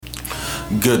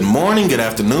Good morning, good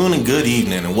afternoon, and good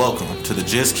evening, and welcome to the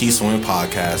Just Keep Swimming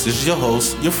podcast. This is your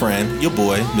host, your friend, your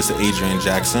boy, Mr. Adrian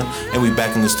Jackson, and we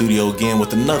back in the studio again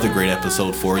with another great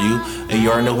episode for you. And you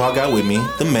already know who I got with me,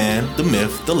 the man, the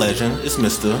myth, the legend. It's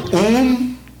Mr.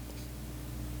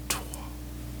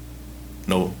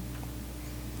 No,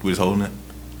 we just holding it?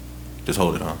 Just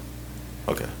hold it, huh?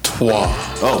 Okay. Twa.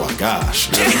 Oh my gosh.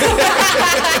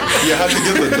 You had to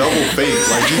get the double fake.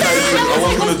 Like you had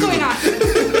to. What's going on?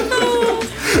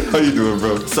 How you doing,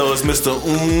 bro? So it's Mr.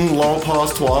 Long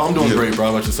Pause Twa. I'm doing great, bro.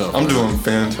 How about yourself? I'm doing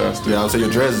fantastic. Yeah, I would say your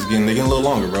dreads is getting a little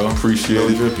longer, bro. Appreciate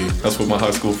really it. drippy. That's what my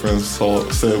high school friends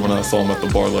said when I saw them at the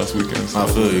bar last weekend. So I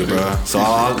feel you, bro. So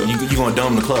you gonna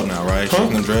dumb the club now, right? Huh?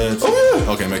 Shaking them dreads? Oh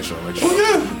yeah. Okay, make sure. Oh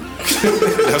yeah.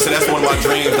 That's one of my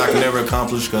dreams I can never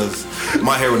accomplish because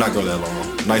my hair would not grow that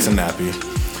long. Nice and nappy.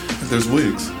 There's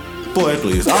wigs. Boy,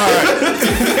 please. All right.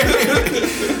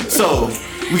 So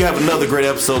we have another great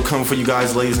episode coming for you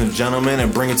guys, ladies and gentlemen,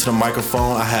 and bring it to the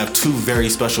microphone. I have two very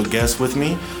special guests with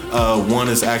me. One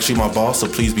is actually my boss, so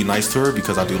please be nice to her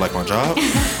because I do like my job.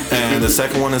 And the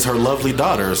second one is her lovely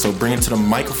daughter. So bring it to the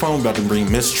microphone. We're about to bring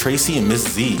Miss Tracy and Miss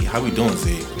Z. How we doing,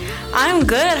 Z? I'm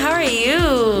good. How are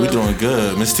you? We doing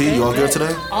good. Miss T, you all good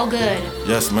today? All good.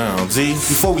 Yes, ma'am. Z,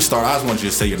 before we start, I just want you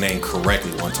to say your name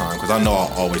correctly one time because I know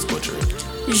I'll always butcher it.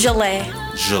 Zsalei.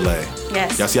 Zsalei.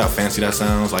 Yes. Y'all see how fancy that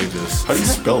sounds? Like just. How do you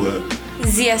spell that?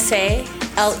 Zsalei.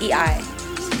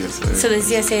 CSA. So the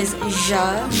ZSA is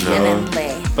Ja and then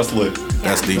Lei. That's lit.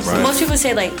 That's deep, right? Most people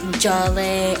say like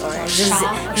Zsalei or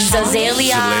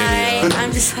Zsalei.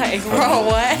 I'm just like, bro,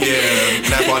 what? Yeah,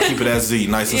 that's why I keep it as Z,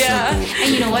 nice and simple.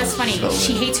 And you know what's funny?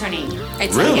 She hates her name.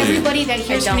 Really? Everybody that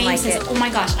hears her name like says, it. "Oh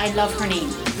my gosh, I love her name."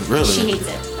 Really? She hates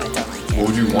it. I don't like What it.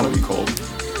 would you want to be called?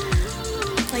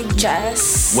 Like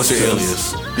Jess. What's your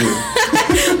alias?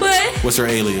 Yeah. What? What's your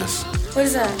alias? What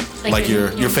is that? Like your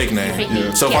fake name. Fake Yeah.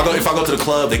 name. So if I go to the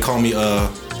club, they call me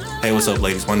hey, what's up,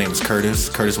 ladies? My name is Curtis.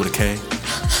 Curtis with a K.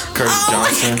 Curtis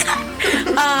Johnson.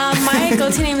 My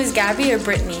go-to name is Gabby or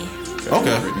Brittany.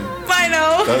 Okay. I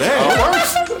know. Hey, it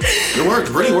works. It works.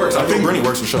 Brittany works. I think Brittany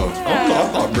works for sure. I don't know. I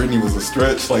thought Brittany was a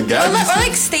stretch. Like Gabby. Or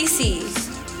like Stacy.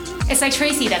 It's like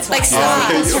Tracy. That's why. Like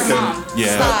That's okay. her mom.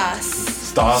 Yeah. Stas.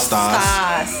 Stas.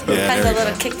 Stas. Yeah, Has there a you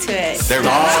little go. kick to it. There we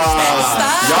go.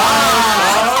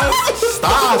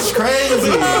 Stas,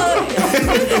 crazy.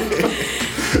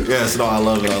 Yes, no, I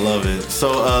love it.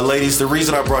 So, ladies, the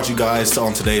reason I brought you guys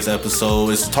on today's episode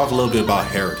is to talk a little bit about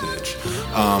heritage.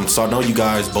 So I know you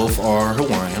guys both are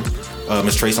Hawaiian.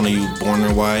 Miss Tracy, I know you were born in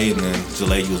Hawaii, and then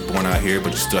Zsalei, you was born out here,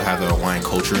 but you still have the Hawaiian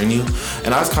culture in you.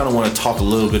 And I just kind of want to talk a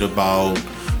little bit about,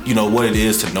 you know, what it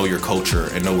is to know your culture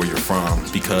and know where you're from.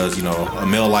 Because, you know, a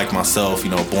male like myself, you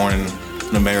know, born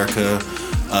in America,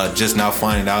 just now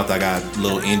finding out that I got a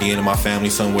little Indian in my family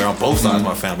somewhere on both sides of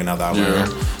my family now that I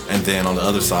learned. And then on the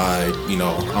other side, you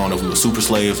know, I don't know if we were super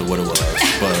slaves or what it was,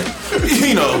 but,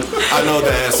 you know, I know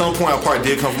that at some point I probably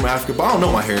did come from Africa, but I don't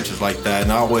know my heritage like that,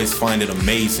 and I always find it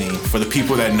amazing for the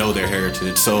people that know their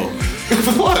heritage. So,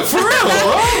 what, for real?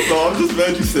 No, I'm just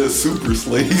mad you said super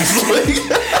slaves.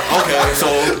 Okay, so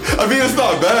I mean, it's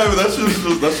not bad,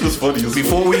 but that's just funny.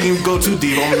 before we even go too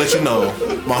deep, I'm gonna let you know,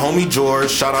 my homie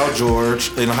George, shout out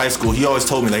George, in high school, he always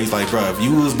told me that, he's like, bro, if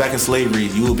you was back in slavery,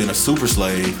 you would have been a super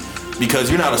slave. Because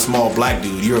you're not a small black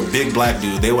dude, you're a big black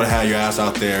dude. They would have had your ass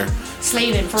out there.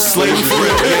 Slaving for real. Slaving for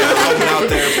real. Yeah, I've been out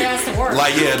there. Your ass to work.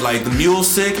 Like the mule's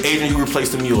sick, Adrian, you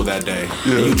replaced the mule that day.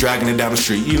 Yeah. And you dragging it down the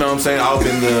street. You know what I'm saying? I've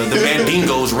been the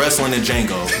Mandingos wrestling in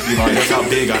Django. You know, that's how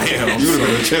big I am. You would have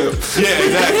been a champ. Yeah,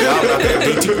 exactly. I'm out there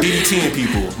DDTing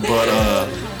people. But,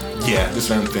 yeah, this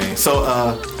random thing. So,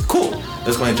 cool.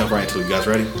 Let's go ahead and jump right into it. You guys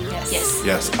ready? Yes.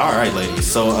 Yes. All right, ladies.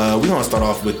 So, we're going to start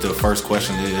off with the first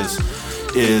question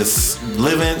is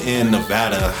living in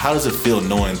Nevada, how does it feel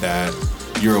knowing that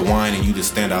you're Hawaiian and you just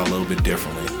stand out a little bit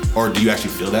differently? Or do you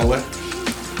actually feel that way?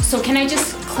 So can I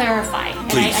just clarify?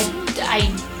 Please. And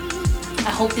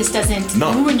I hope this doesn't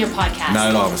ruin your podcast. Not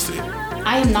at all, Miss T.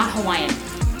 I am not Hawaiian.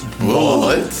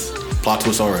 What? Plot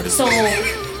twist already. So,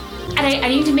 and I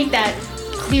need to make that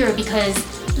clear because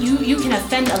you can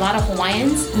offend a lot of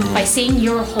Hawaiians by saying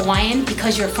you're Hawaiian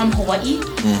because you're from Hawaii.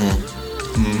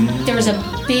 There's a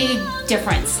big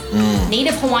difference.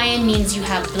 Native Hawaiian means you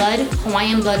have blood,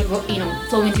 Hawaiian blood,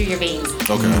 flowing through your veins.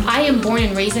 Okay. I am born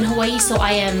and raised in Hawaii, so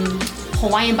I am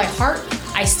Hawaiian by heart.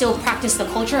 I still practice the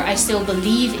culture. I still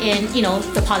believe in,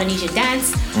 the Polynesian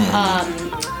dance,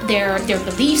 their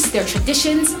beliefs, their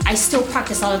traditions. I still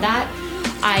practice all of that.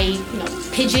 I,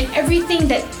 pidgin, everything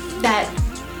that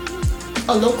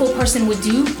a local person would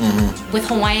do with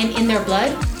Hawaiian in their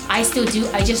blood. I still do.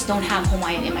 I just don't have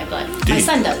Hawaiian in my blood. My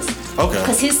son does. Okay.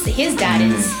 Because his dad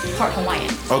is part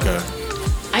Hawaiian. Okay.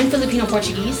 I'm Filipino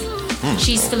Portuguese.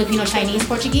 She's Filipino Chinese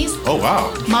Portuguese. Oh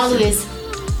wow. Malu is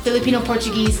Filipino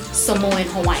Portuguese Samoan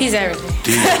Hawaiian. He's everything.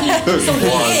 So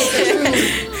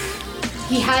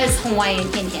he has Hawaiian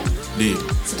in him. D.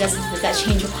 So does that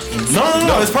change your pockets?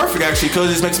 No, it's perfect actually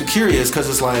because it makes me curious because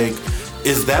it's like,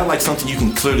 is that like something you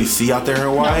can clearly see out there in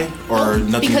Hawaii or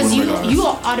nothing? Because you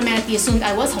automatically assumed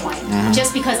I was Hawaiian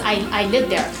just because I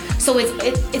lived there. So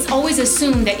it's always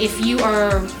assumed that if you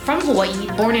are from Hawaii,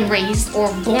 born and raised,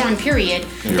 or born period,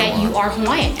 that you are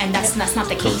Hawaiian, and that's not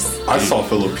the case. I saw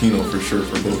Filipino for sure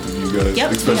for both of you guys,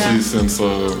 Yep. especially since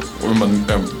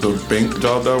the bank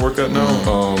job that I work at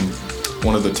now.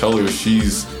 One of the tellers, she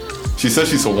says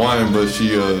she's Hawaiian, but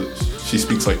she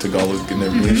speaks like Tagalog and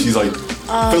everything. She's like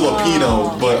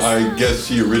Filipino, but I guess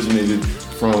she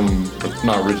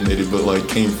but like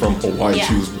came from Hawaii. Yeah.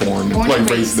 She was born and like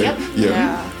raised there. yep.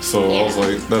 Yeah. So I was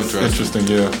like, that's interesting.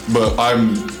 Yeah, but I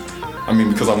mean,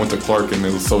 because I went to Clark and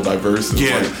it was so diverse, it's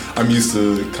like I'm used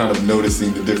to kind of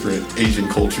noticing the different Asian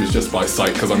cultures just by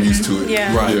sight because I'm used to it.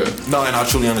 Yeah. Right. Yeah. No, and I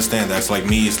truly understand that. It's like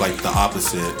me, it's like the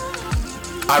opposite.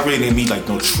 I really didn't meet like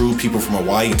no true people from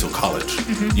Hawaii until college,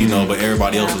 you know. But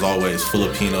everybody else was always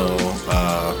Filipino.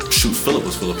 Philip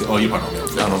was Filipino. Oh, you probably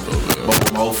don't know. I don't know.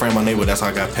 But my old friend, my neighbor, that's how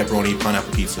I got pepperoni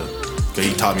pineapple pizza. Cause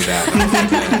he taught me that. And I was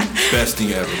like, man, best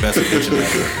thing ever, best invention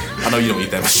ever. I know you don't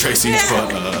eat that much, Tracy,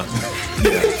 but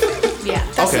Yeah.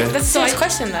 okay. That's a serious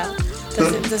question, though.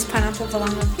 Does pineapple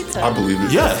belong on pizza? I believe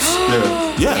it. Yes.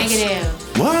 Yes.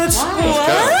 Negative. What?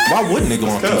 Why wouldn't it go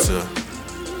on pizza?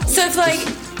 So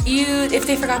if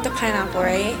they forgot the pineapple,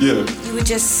 right? Yeah. You would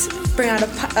just bring out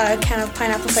a can of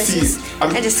pineapple slices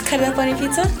and just cut it up on your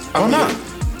pizza? Why not?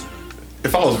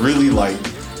 If I was really like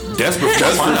Desperate for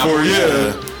desperate for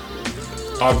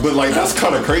but like that's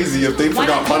kind of crazy if they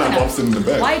forgot pineapple sitting in the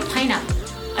bag. Why pineapple?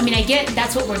 I mean, I get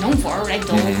that's what we're known for, right?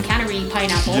 The cannery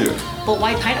pineapple. Yeah. But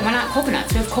why pineapple? Why not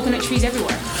coconuts? We have coconut trees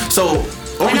everywhere. So,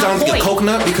 only not time to get oil?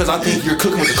 coconut because I think you're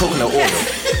cooking with the coconut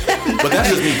oil. But that's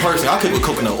just me personally. I cook with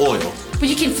coconut oil. But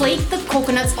you can flake the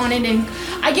coconuts on it, and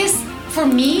I guess for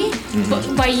me,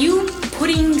 by you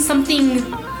putting something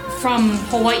from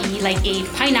Hawaii, like a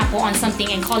pineapple on something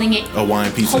and calling it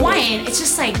Hawaiian pizza. Hawaiian, it's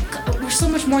just like we're so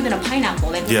much more than a pineapple.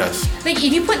 Like, Yes. Like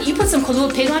if you put some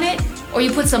Kahlua pig on it, or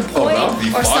you put some poi, that'd be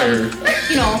or fire. some,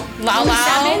 Lao ulu Lao.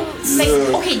 salmon. Like,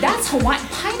 okay, that's Hawaiian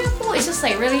pineapple. It's just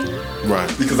like really. Right.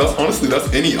 Because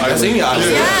that's any island. That's any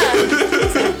island.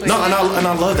 Yeah. No, and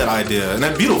I love that idea, and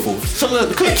that's beautiful. So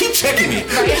keep checking me.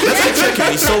 Let's keep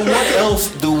checking me. So what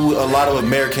else do a lot of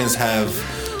Americans have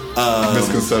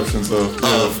Misconceptions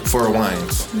of for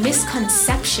Hawaiians?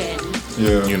 Misconception.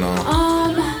 yeah. You know,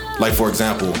 like for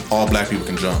example, all black people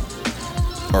can jump,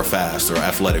 or fast, or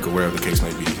athletic, or wherever the case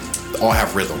may be. All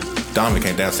have rhythm. Dominic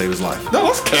can't dance, save his life. No,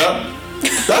 that's cap.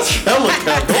 That's hella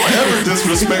cap. Don't ever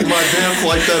disrespect my dance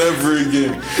like that ever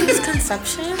again.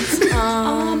 Misconceptions?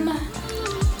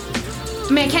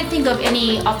 I mean, I can't think of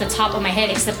any off the top of my head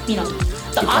except, the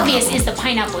obvious pineapple. is the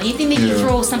pineapple. Anything that you Yeah.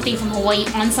 throw something from Hawaii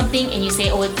on something and you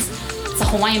say, oh, it's a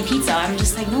Hawaiian pizza. I'm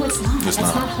just like, no, it's not. It's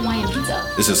That's not. not Hawaiian pizza.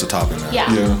 It's just a topping there.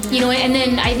 Yeah. Yeah. And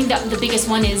then I think that the biggest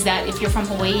one is that if you're from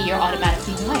Hawaii, you're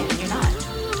automatically Hawaiian, and you're not.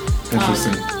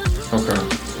 Interesting. Okay.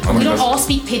 We don't all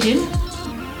speak pidgin.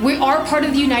 We are part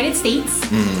of the United States.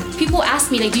 People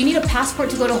ask me, like, do you need a passport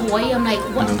to go to Hawaii? I'm like,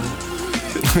 what?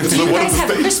 Do you guys have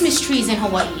Christmas trees in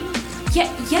Hawaii? Yeah,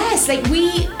 yes. Like,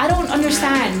 I don't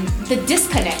understand the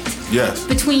disconnect Yes.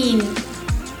 between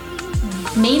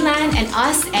mainland and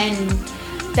us, and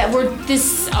that we're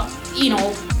this,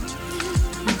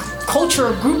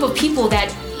 culture, group of people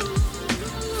that,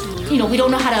 we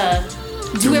don't know how to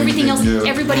do everything else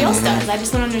everybody else does. I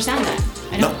just don't understand that.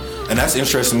 I know. No, and that's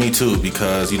interesting to me too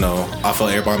because I feel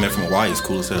everybody I met from Hawaii is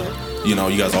cool as hell. You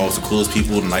guys are always the coolest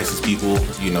people, the nicest people.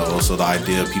 So the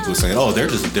idea of people saying, "Oh, they're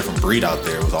just a different breed out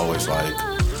there," was always like,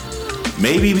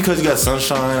 maybe because you got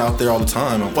sunshine out there all the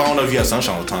time. Well, I don't know if you got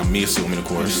sunshine all the time. Me assuming, of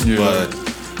course, but.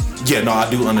 Yeah, no, I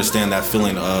do understand that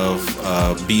feeling of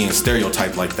being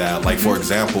stereotyped like that. Like, for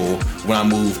example, when I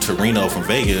moved to Reno to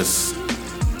Vegas,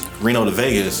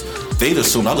 they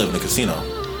assumed I lived in a casino.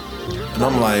 And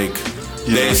I'm like,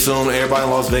 they assumed everybody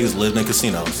in Las Vegas lived in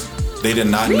casinos. They did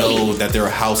not know that there are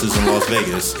houses in Las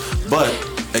Vegas. But,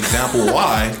 example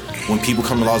why, when people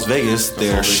come to Las Vegas,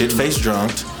 they're shit-faced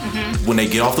drunk. When they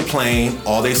get off the plane,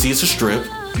 all they see is a strip.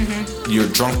 You're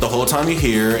drunk the whole time you're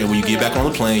here, and when you get back on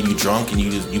the plane, you drunk and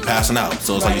you passing out.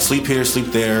 So it's like you sleep here, sleep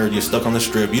there. You're stuck on the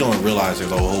strip. You don't realize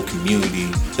there's a whole community.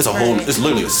 It's a whole. It's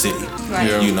literally a city. Right.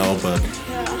 Yeah. But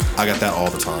I got that all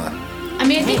the time. I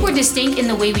mean, I think we're distinct in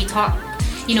the way we talk,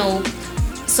 you know.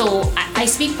 So I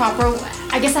speak proper.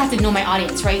 I guess I have to know my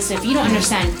audience, right? So if you don't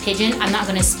understand Pidgin, I'm not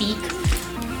gonna speak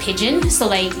Pidgin. So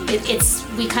like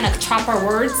we kind of chop our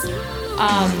words.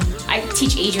 I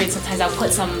teach Adrian sometimes. I'll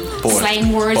put some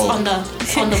slang words on the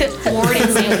board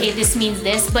and say, okay, this means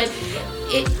this. But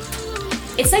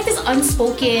it's like this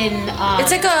unspoken.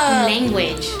 It's like a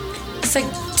language. It's like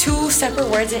two separate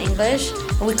words in English,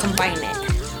 and we combine it.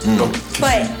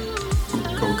 But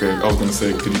okay, I was gonna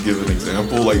say, could you give an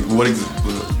example? Like what?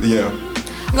 Yeah.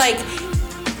 Like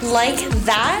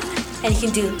that, and you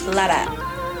can do lada.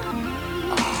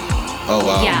 Oh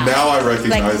wow. Yeah. Now I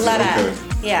recognize Like it. lada. Okay.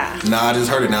 Yeah. Nah, I just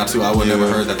heard it now too. I would never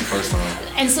heard that the first time.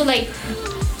 And so like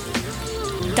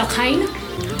Dakain,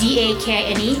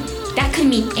 D-A-K-I-N-E, that could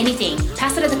mean anything.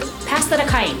 Pass the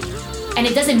Dakain. And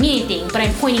it doesn't mean anything, but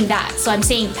I'm pointing that. So I'm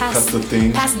saying pass the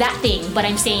thing. Pass that thing, but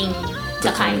I'm saying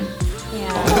Dakain. Yeah.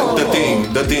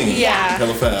 The thing. Yeah.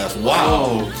 Hella fast.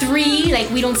 Wow. 3, like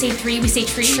we don't say 3, we say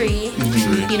tree. Tree.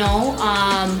 You know,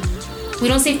 we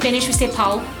don't say finish, we say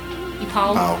pao. You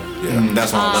pao. Wow. Yeah.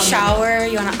 That's one. Shower.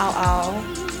 You wanna ow.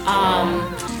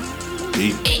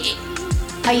 Deep.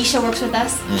 Aisha works with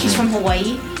us. She's from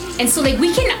Hawaii. And so like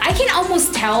I can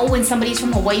almost tell when somebody's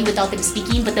from Hawaii without them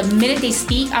speaking, but the minute they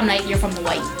speak, I'm like, you're from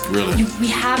Hawaii. Really? We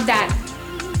have that.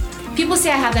 People say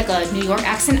I have like a New York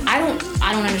accent. I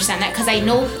don't understand that because I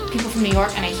know people from New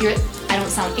York and I hear it. I don't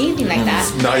sound anything like that.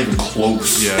 It's not even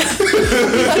close. Yeah.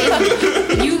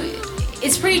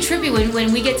 It's pretty trippy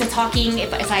when we get to talking.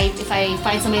 If I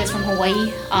find somebody that's from Hawaii,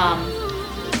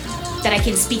 that I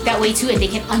can speak that way to and they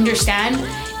can understand.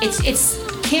 It's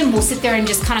Kim will sit there and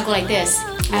just kind of go like this.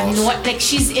 I have no, like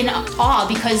she's in awe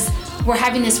because we're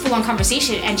having this full-on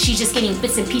conversation and she's just getting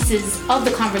bits and pieces of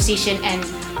the conversation and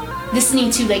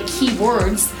listening to like key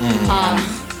words.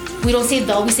 We don't say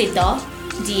the, we say the, da.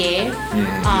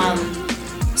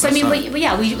 So I mean, but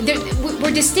yeah,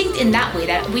 we're distinct in that way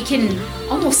that we can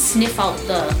almost sniff out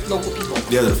the local people.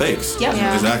 Yeah, the fakes. Yep.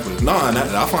 Yeah. Exactly. No, and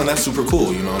I find that super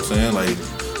cool. You know what I'm saying? Like,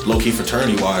 low-key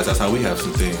fraternity-wise, that's how we have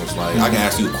some things. Like, I can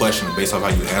ask you a question, and based off how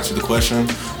you answer the question,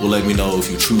 will let me know if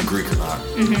you're true Greek or not.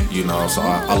 You know, so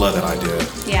I love that idea.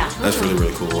 Yeah. That's really,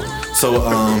 really cool. So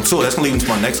that's gonna lead into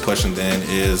my next question then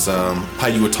is how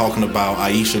you were talking about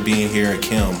Aisha being here and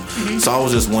Kim. So I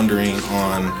was just wondering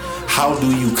on how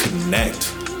do you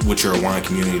connect with your Hawaiian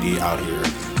community out here?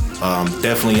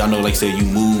 Definitely, I know, like say you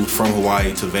moved from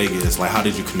Hawaii to Vegas. Like, how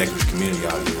did you connect with your community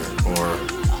out here?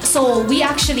 Or So we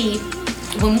actually,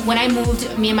 when I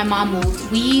moved, me and my mom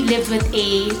moved, we lived with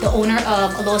the owner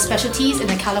of Aloha Specialties in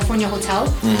the California Hotel.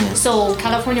 So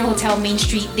California Hotel Main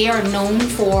Street, they are known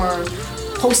for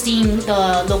hosting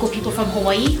the local people from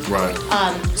Hawaii. right.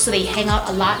 So they hang out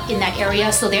a lot in that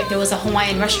area. So there was a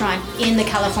Hawaiian restaurant in the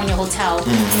California Hotel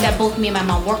that both me and my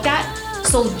mom worked at.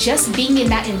 So just being in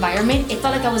that environment, it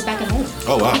felt like I was back at home.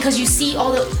 Oh, wow. Because you see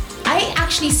I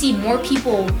actually see more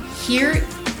people here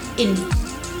in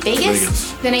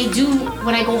Vegas than I do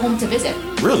when I go home to visit.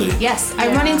 Really? Yes, I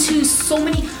run into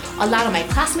a lot of my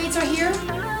classmates are here.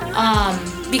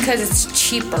 Because it's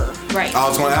cheaper. Right. I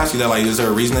was going to ask you that. Like, is there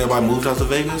a reason everybody moved out to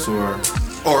Vegas, or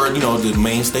you know, the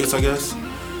main states? I guess.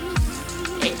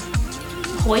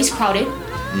 Hawaii's crowded.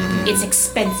 It's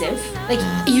expensive. Like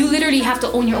you literally have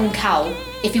to own your own cow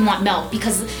if you want milk.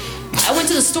 Because I went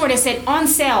to the store that said on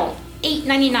sale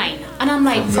 $8.99, and I'm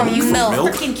like, For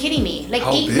milk. freaking kidding me? Like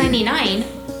How big? $8.99?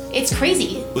 It's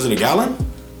crazy. Was it a gallon?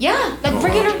 Yeah, like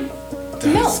regular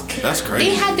milk. That's crazy.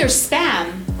 They had their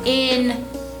spam in,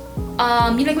 you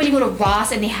know, like when you go to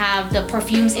Ross and they have the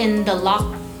perfumes in the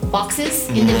lock boxes,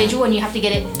 individual, and you have to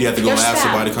get it. You have to go Their ask spam-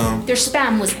 somebody to come? Their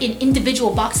spam was in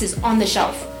individual boxes on the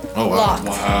shelf. Oh wow. Locked.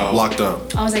 Wow. Locked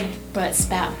up. I was like, bruh, it's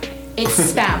spam. It's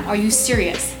spam. Are you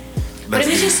serious? But it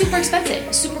was just super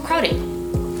expensive, super crowded.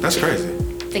 That's crazy.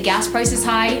 The gas price is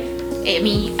high. I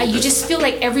mean, you just feel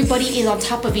like everybody is on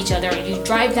top of each other. You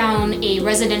drive down a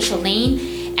residential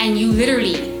lane and you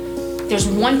literally, there's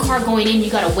one car going in,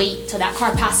 you gotta wait till that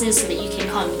car passes so that you can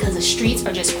come because the streets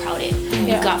are just crowded.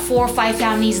 You've got 4 or 5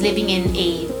 families living in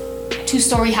a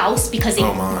 2-story house because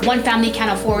one family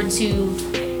can't afford to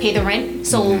pay the rent.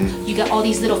 So you got all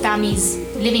these little families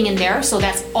living in there. So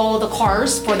that's all the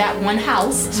cars for that one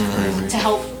house to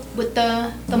help with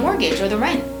the mortgage or the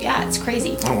rent. Yeah, it's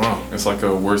crazy. Oh wow. It's like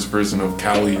a worse version of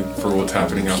Cali for what's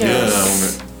happening out there at the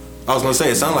moment. I was gonna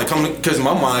say it sounded like coming because in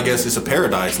my mind I guess it's a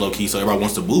paradise low key, so everybody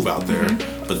wants to move out there.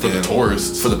 But For the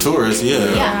tourists. For the tourists,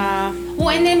 yeah. Yeah. Well,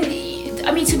 and then,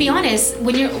 I mean, to be honest, I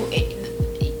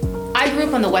grew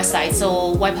up on the west side,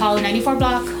 so Waipahu 94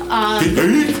 block.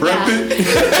 Prep it.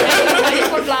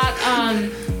 94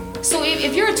 block. So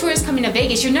if you're a tourist coming to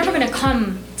Vegas, you're never gonna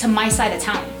come to my side of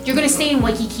town. You're gonna stay in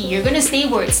Waikiki. You're gonna stay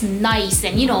where it's nice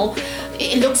and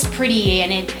it looks pretty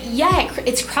and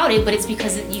it's crowded, but it's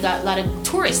because you got a lot of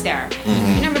tourists there.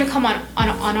 Mm-hmm. You're never gonna come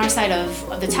on our side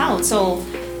of the town.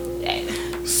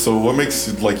 So what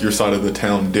makes like your side of the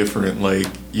town different? Like,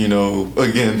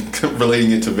 again,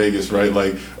 relating it to Vegas, right?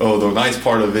 Like, oh, the nice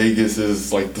part of Vegas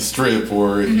is like the Strip,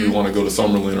 or if you want to go to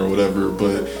Summerlin or whatever,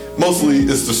 but mostly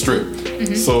it's the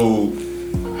Strip. So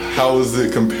how is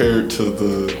it compared to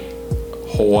the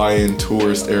Hawaiian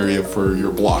tourist area for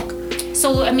your block?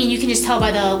 So I mean, you can just tell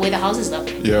by the way the houses look.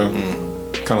 Yeah,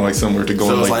 kind of like similar to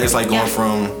going. So it's like going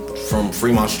from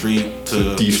Fremont Street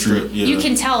to D Street. Yeah. You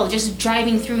can tell just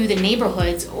driving through the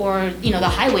neighborhoods or the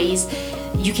highways.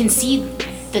 You can see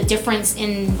the difference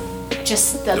in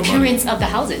just the appearance of the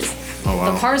houses. Oh,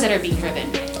 wow. The cars that are being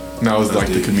driven. Now is like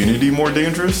the community more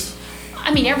dangerous?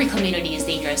 I mean, every community is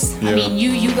dangerous. Yeah. I mean,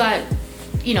 you got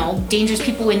dangerous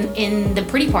people in the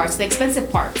pretty parts, the expensive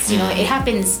parts. It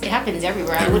happens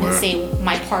everywhere. I wouldn't say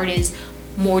my part is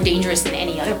more dangerous than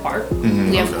any other part.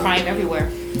 We have crime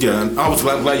everywhere. Yeah, and I was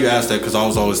glad you asked that, because I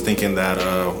was always thinking that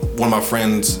one of my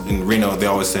friends in Reno, they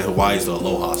always say Hawaii's the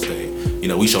aloha state.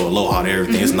 We show aloha to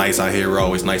everything. It's nice out here. We're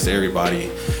always nice to everybody.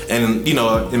 And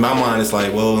in my mind, it's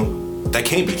like, well, that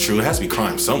can't be true. It has to be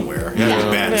crime somewhere. It has to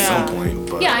be bad at some point.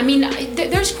 But. Yeah, I mean,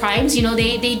 there's crimes.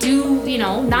 They do.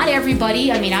 Not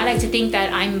everybody. I mean, I like to think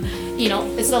that I'm.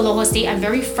 It's the aloha state. I'm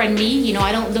very friendly.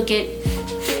 I don't look at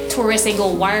tourists and go,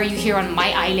 why are you here on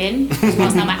my island? Well,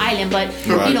 it's not my island, but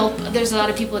right. There's a lot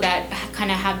of people that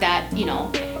kind of have that,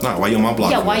 Nah, why you on my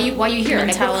block? Yeah, why you here?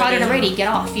 Like, we're crowded already. Get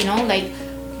off.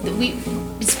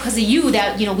 It's because of you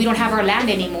that we don't have our land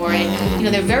anymore, and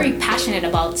they're very passionate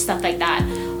about stuff like that.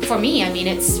 For me, I mean,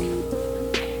 it's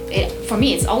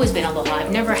always been aloha.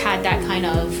 I've never had that kind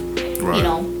of right.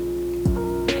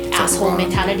 Asshole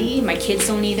mentality. My kids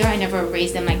don't either. I never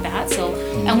raised them like that. So,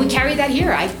 and we carry that here.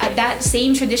 That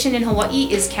same tradition in Hawaii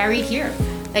is carried here.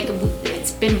 Like,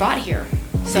 it's been brought here.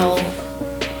 So,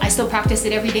 I still practice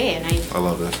it every day, and I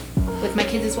love it. With my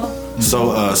kids as well.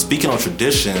 So, speaking of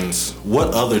traditions,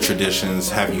 what other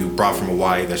traditions have you brought from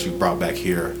Hawaii that you brought back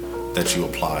here that you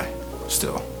apply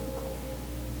still?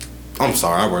 I'm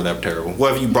sorry, I word that terrible.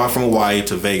 What have you brought from Hawaii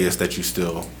to Vegas that you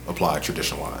still apply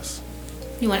tradition-wise?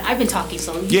 I've been talking,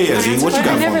 so... Yeah, Z, what you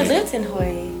got for me? I've never lived in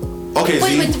Hawaii. Okay,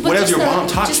 Z, what has your mom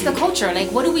taught you? Just the culture.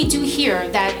 Like, what do we do here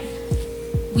that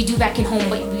we do back in home,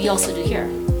 but we also do here?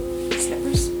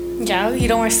 Slippers? Yeah, you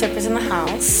don't wear slippers in the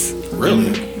house.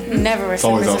 Really? Never wear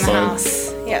slippers in the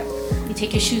house. Yep. You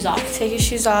take your shoes off. Take your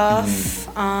shoes off.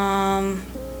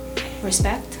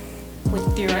 Respect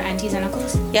with your aunties and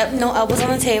uncles. Yep, no elbows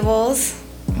on the tables.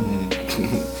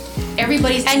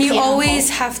 Everybody's and you always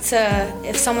have to,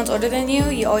 if someone's older than you,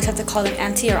 you always have to call them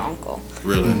auntie or uncle.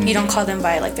 Really? You don't call them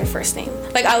by like their first name.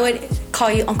 Like, I would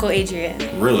call you Uncle Adrian.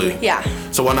 Really? Yeah.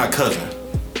 So why not cousin?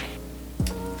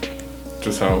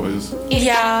 Just how it is.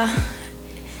 Yeah.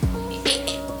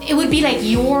 It would be like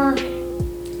your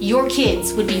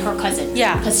kids would be her cousin.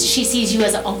 Yeah. Because she sees you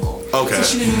as an uncle. Okay. So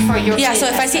she would refer your kids. Yeah, so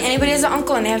if I see cousin. anybody as an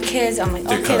uncle and they have kids, I'm like,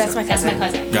 okay, that's my cousin. That's my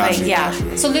cousin. Gotcha, like, yeah.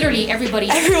 gotcha. So literally everyone's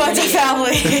Everyone's a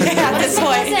family at this my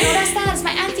point. cousin, that's that, it's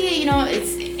my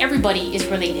auntie, everybody is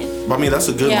related. But I mean, that's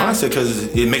a good mindset,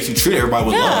 because it makes you treat everybody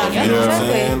with love. You know what I'm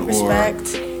saying?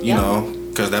 Respect. Or,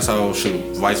 because that's how,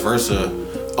 vice versa.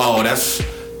 Oh, that's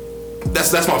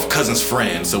my cousin's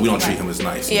friend, so we don't treat him as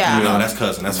nice. Yeah. That's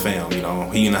cousin, that's fam.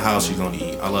 He in the house, she's gonna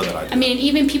eat. I love that idea. I mean,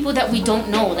 even people that we don't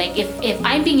know, like if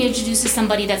I'm being introduced to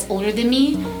somebody that's older than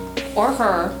me or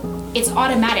her, it's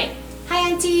automatic. Hi,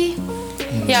 auntie.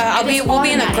 Yeah, we'll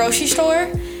be in a grocery store,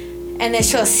 and then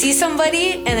she'll see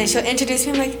somebody, and then she'll introduce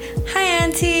me, like, hi,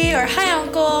 auntie, or hi,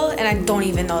 uncle, and I don't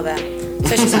even know them.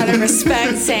 So she's out of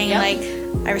respect, saying like,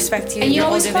 I respect you. And you're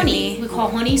always older than honey. me. We call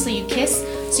honey, so you kiss.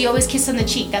 So you always kiss on the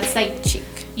cheek. That's like cheek.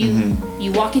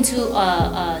 You walk into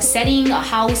a setting, a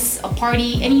house, a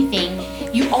party, anything.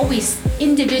 You always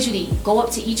individually go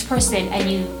up to each person and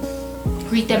you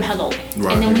greet them hello.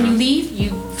 Right, and then when you leave,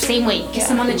 you same way. Kiss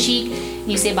them on the cheek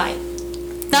and you say bye.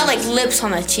 Not like lips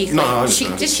on the cheek. No, like,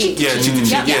 just cheek. Yeah, cheek to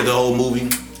cheek. Yeah, the whole movie.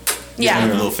 Yeah.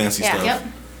 The little fancy stuff. Yep.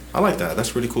 I like that.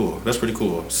 That's pretty cool.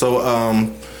 So,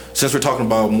 since we're talking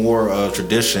about more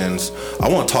traditions, I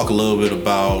want to talk a little bit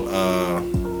about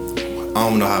I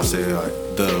don't know how to say it, like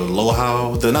the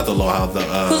lohau, not the lohau, the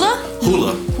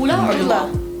hula. Hula or Hula.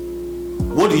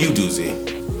 What do you do, Z?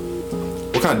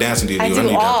 What kind of dancing do you do? I do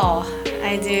need all.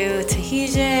 I do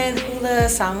Tahitian, hula,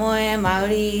 Samoan,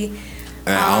 Maori.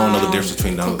 And I don't know the difference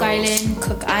between none of those.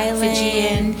 Cook Island.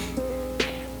 Fijian.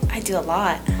 I do a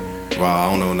lot. Wow, I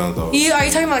don't know none of those. Are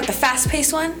you talking about like the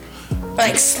fast-paced one?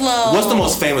 like slow. What's the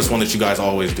most famous one that you guys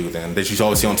always do then? That you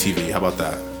always see on TV? How about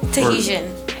that?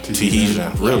 Tahitian.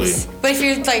 Tahitian, really? Yes. But if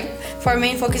you're like, for our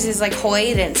main focus is like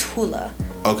Hawaii, then it's hula.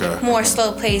 Okay. More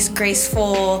slow paced,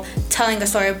 graceful, telling a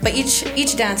story. But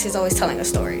each dance is always telling a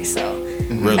story. So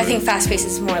really? I think fast paced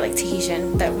is more like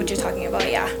Tahitian. That what you're talking about,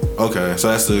 yeah. Okay, so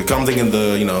that's the. I'm thinking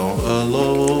the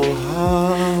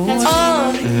aloha.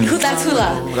 That's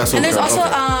hula. That's and there's okay. also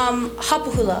Okay. hapa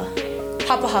hula,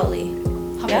 hapa hauli.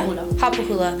 Hapa hula. Hapa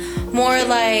hula. More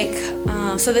like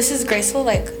so this is graceful,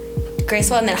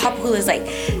 and then hapa hula is like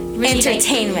Really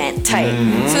entertainment type.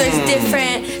 So there's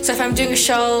different. So if I'm doing a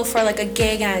show for like a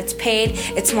gig and it's paid,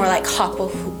 it's more like hapa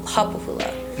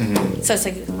hula. So it's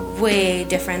like way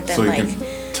different than So you like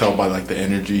can tell by like the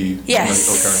energy. yes,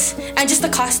 Like, okay. and just the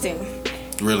costume.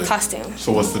 Really? Costume.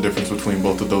 So what's the difference between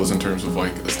both of those in terms of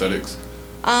like aesthetics?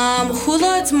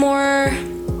 Hula, it's more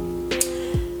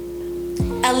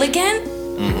elegant,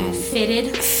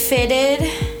 fitted,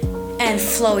 and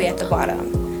flowy at the bottom.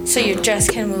 So your dress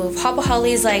can move. Hapa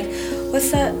hauli is like,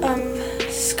 what's that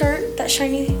skirt? That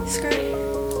shiny skirt?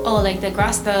 Oh, like the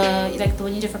the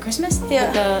one you did for Christmas? Yeah.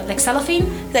 With the like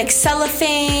cellophane? Like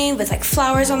cellophane with like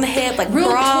flowers on the hip, like Real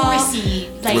bra. touristy.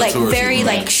 Like touristy, very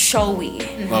right. like showy.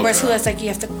 Whereas Okay. hula's like you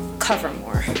have to cover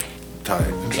more.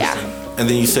 Tight. Yeah. And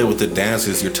then you said with the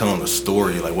dances, you're telling a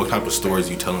story. Like, what type of stories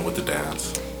are you telling with the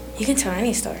dance? You can tell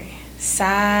any story.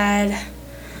 Sad,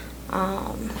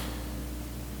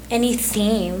 any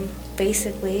theme,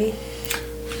 basically.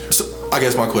 So I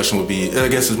guess my question would be, I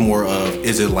guess it's more of,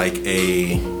 is it like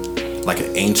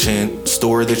an ancient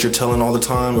story that you're telling all the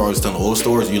time, or always telling old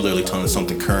stories? Are you literally telling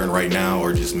something current right now,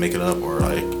 or just make it up, or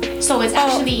like? So it's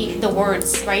actually the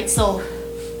words, right? So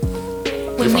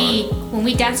when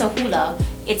we dance a hula,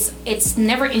 it's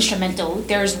never instrumental.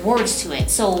 There's words to it.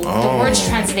 So the words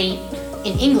translate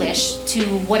in English to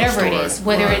whatever it is,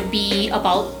 whether it be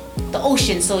about the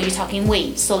ocean, so you're talking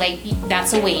waves, so like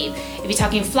that's a wave. If you're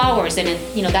talking flowers, then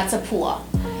that's a pua.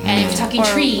 And if you're talking Or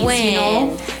trees,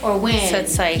 wind. or wind, So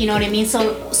it's like, you know what I mean.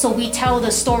 So we tell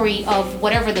the story of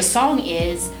whatever the song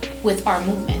is with our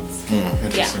movements.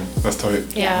 Interesting. That's tight.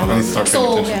 Yeah. I need to start paying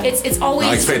So attention. it's always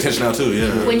I pay attention now too.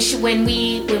 Yeah.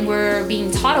 when we're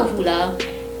being taught a hula,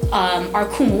 our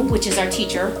kumu, which is our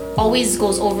teacher, always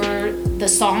goes over the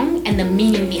song and the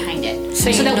meaning behind it, So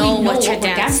you that know we know what you're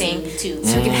we're dancing dancing. to.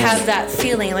 So you can have that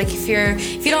feeling, like if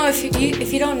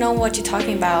you don't know what you're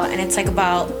talking about, and it's like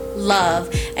about love,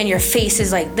 and your face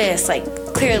is like this, like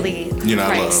clearly, You're not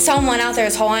right? love. Someone out there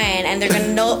is Hawaiian, and they're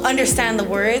gonna understand the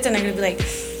words, and they're gonna be like,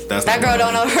 That's that not girl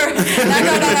don't love. know her. That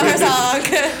girl don't know her song.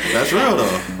 That's real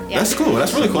though. Yeah. That's cool.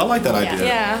 That's really cool. I like that idea.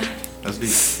 Yeah. That's deep.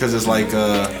 Because it's like,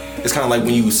 it's kind of like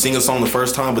when you sing a song the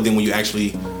first time, but then when you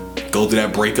actually go through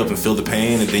that breakup and feel the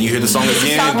pain, and then you hear the song again,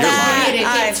 Stop you're that. like, It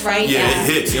hits, right? yeah, it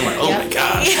hits. You're like, oh my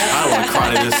gosh, I don't want to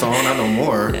cry to this song. I know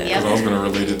more. Because I was gonna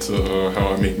relate it to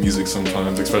how I make music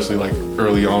sometimes, especially like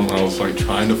early on when I was like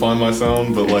trying to find my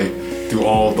sound, but like through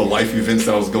all the life events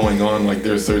that was going on, like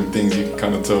there's certain things you can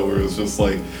kind of tell where it's just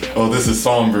like, oh, this is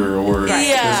somber, or Yeah.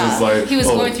 this is like He was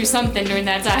oh, going through something during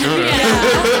that time.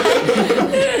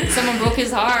 Someone broke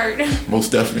his heart.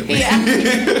 most definitely. Yeah.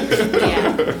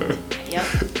 Yep.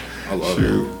 I love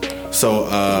True. it. So,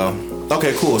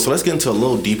 okay, cool. So let's get into a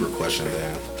little deeper question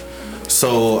then.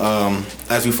 So,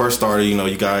 as we first started,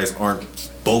 you guys aren't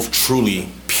both truly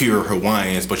pure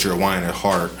Hawaiians, but you're Hawaiian at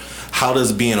heart. How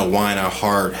does being a Hawaiian at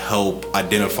heart help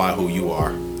identify who you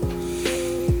are?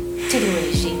 Take it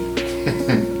away, she.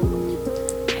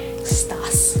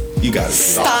 Stas. You got it.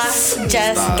 Stas,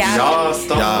 Jess, Stas. Gabby. Yas,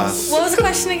 stop. Yas. What was the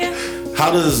question again?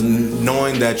 How does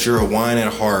knowing that you're Hawaiian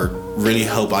at heart really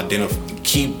help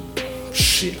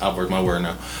I'll work my word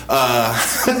now.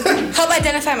 Help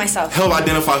identify myself. Help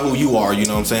identify who you are, you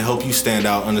know what I'm saying? Help you stand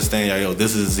out, understand, yo,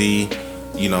 this is Z,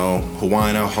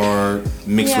 Hawaiian at heart,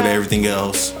 mixed with Yeah. everything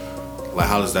else. Like,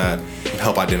 how does that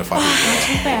help identify who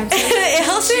you are?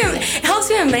 It helps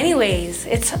me in many ways.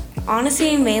 It's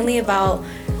honestly mainly about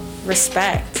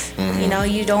respect.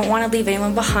 You don't want to leave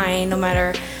anyone behind, no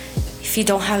matter if you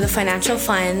don't have the financial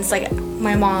funds. Like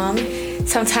my mom,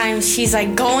 sometimes she's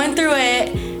like going through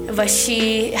it, but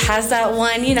she has that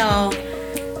one,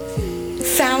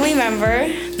 family member,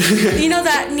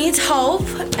 that needs help.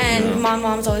 And my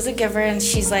mom's always a giver, and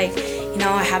she's like,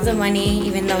 I have the money,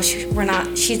 even though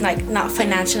she's like not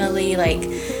financially like,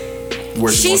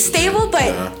 Where she she's wants to be. stable,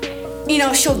 but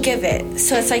Yeah. she'll give it.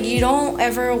 So it's like you don't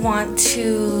ever want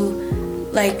to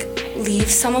like leave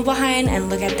someone behind and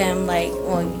look at them like,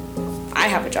 well, I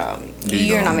have a job.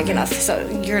 You're not making enough, so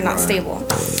you're not stable.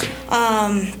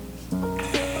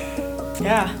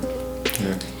 Yeah.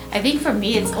 I think for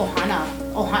me it's ohana.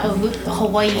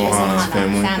 Hawaii is Ohana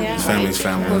family. family. Yeah. Family's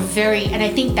family. We're very, and I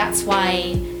think that's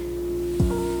why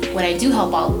when I do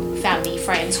help out family,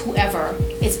 friends, whoever,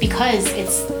 it's because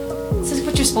this is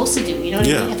what you're supposed to do. You know what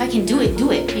I mean? If I can do it,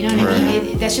 do it. You know what I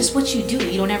mean? That's just what you do.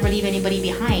 You don't ever leave anybody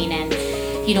behind. And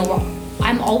you know,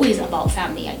 I'm always about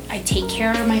family. I take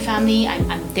care of my family.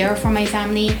 I'm there for my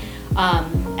family,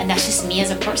 and that's just me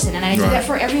as a person. And I do that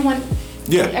for everyone.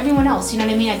 Yeah. For everyone else. You know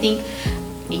what I mean? I think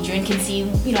Adrian can see.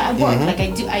 You know, at work, like I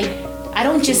do. I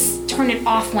don't just turn it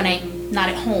off when I'm not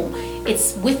at home.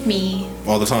 It's with me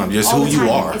all the time. Just all who the you time.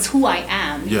 are. It's who I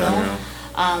am. You Yeah. know?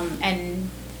 And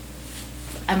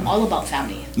I'm all about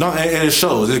family. No, and it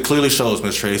shows. It clearly shows,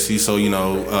 Miss Tracy. So, you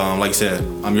know, like I said,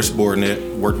 I'm your subordinate.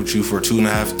 Worked with you for 2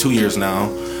 years now.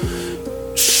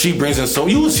 She brings in, so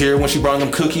you was here when she brought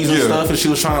them cookies and stuff, and she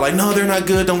was trying to like, no, they're not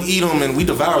good, don't eat them, and we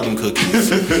devoured them cookies.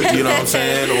 You know what I'm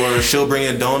saying? Or she'll bring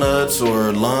in donuts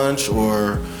or lunch,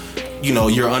 or, you know,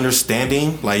 your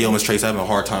understanding, like, yo, Miss Tracy, I'm having a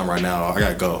hard time right now. I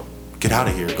gotta go. Get out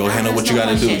of here. Go handle what you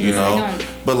gotta do, you know?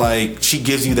 But like, she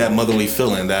gives you that motherly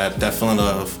feeling, that feeling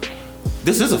of,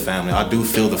 this is a family. I do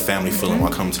feel the family feeling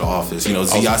when I come to the office. You know,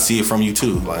 Z, I see it from you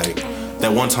too. Like,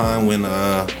 that one time when,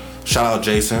 shout out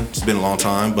Jason, it's been a long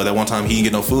time, but that one time he didn't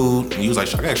get no food, and he was like,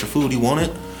 I got extra food, you want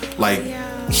it? Like,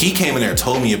 he came in there and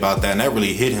told me about that, and that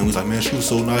really hit him. He was like, man, she was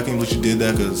so nice that you did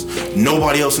that, because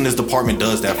nobody else in this department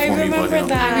does that for me but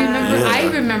him. I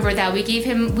remember that. We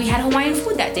had Hawaiian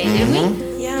food that day, didn't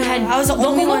we? Yeah. We had I was the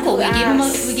only one who we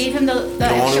gave him the The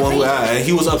only extra one who plate. asked, and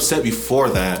he was upset before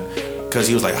that, because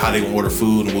he was like, how they gonna order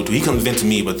food, and he comes in to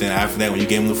me, but then after that, when you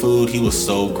gave him the food, he was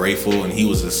so grateful, and he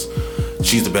was just,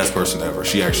 she's the best person ever.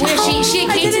 She actually. Yeah, she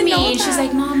came to me and she's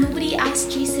like, Mom, nobody asked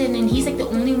Jason, and he's like the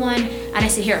only one. And I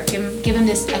said, here, give him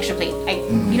this extra plate.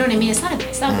 You know what I mean? It's not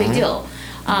a big deal.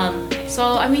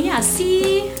 So I mean,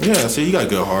 see. Yeah, see, you got a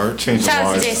good heart. Change Shout your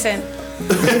out to lives. Jason.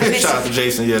 Shout out to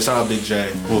Jason. Yeah, shout out Big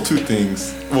J. Well, two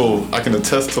things. Well, I can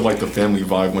attest to like the family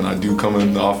vibe when I do come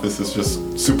in the office. It's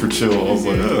just super chill. I was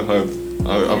like,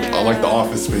 I like the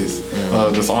office space.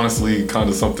 Just honestly, kind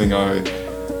of something I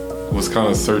was kind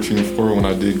of searching for when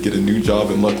I did get a new job,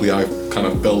 and luckily I kind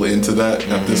of fell into that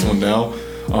at this one now.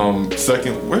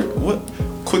 Second,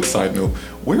 quick side note,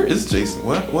 where is Jason?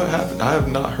 What happened? I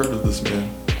have not heard of this man.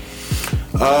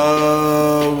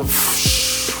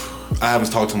 I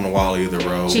haven't talked to him in a while either,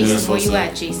 bro. Jason, where you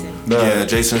at, Jason? Yeah,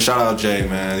 Jason, shout out Jay,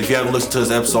 man. If you haven't listened to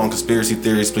his episode on conspiracy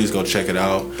theories, please go check it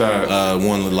out.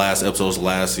 One of the last episodes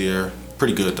last year.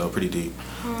 Pretty good though, pretty deep.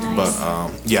 Nice.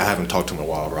 But yeah, I haven't talked to him in a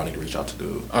while, bro. I need to reach out to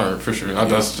dude. All right, for sure.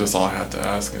 That's just all I had to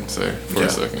ask and say for a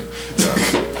second.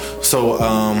 Yeah. So,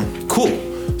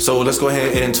 cool. So let's go ahead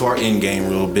and get into our end game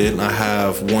real bit. And I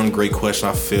have one great question.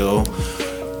 I feel,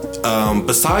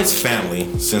 besides family,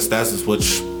 since that's what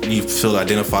you feel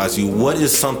identifies you, what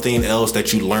is something else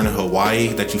that you learn in Hawaii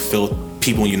that you feel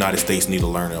people in the United States need to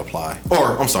learn and apply?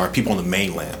 Or, I'm sorry, people on the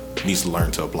mainland needs to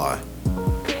learn to apply.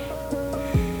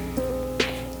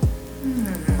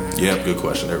 Yep, good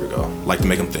question. There we go. Like to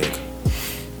make them think.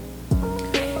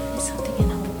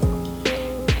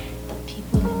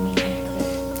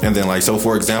 And then, like, so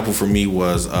for example, for me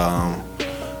was,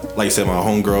 like I said, my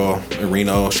homegirl in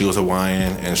Reno, she was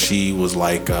Hawaiian, and she was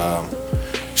like,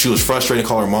 she was frustrated to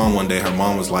call her mom one day. Her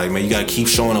mom was like, man, you gotta keep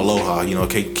showing aloha, you know,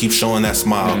 keep showing that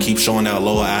smile, keep showing that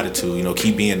aloha attitude, you know,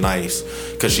 keep being nice.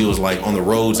 Because she was like, on the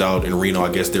roads out in Reno,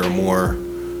 I guess they were more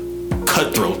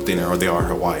cutthroat than they are in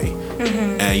Hawaii.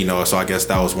 And, you know, so I guess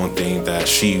that was one thing that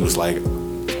she was like,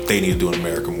 they need to do in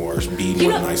America more, be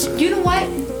more nicer. You know what?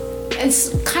 It's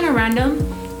kind of random.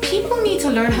 People need to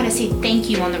learn how to say thank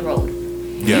you on the road.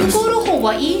 Yes. You go to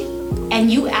Hawaii and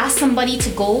you ask somebody to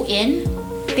go in,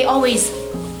 they always,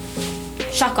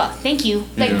 shaka, thank you.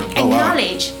 Like,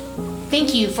 acknowledge,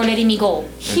 thank you for letting me go.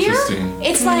 Here,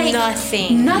 it's like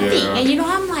nothing. Yeah. And you know,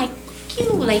 I'm like, you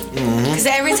like, because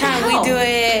every time we do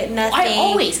it,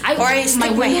 nothing. I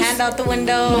stick my hand out the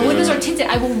window. My windows are tinted.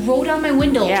 I will roll down my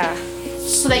window. Yeah.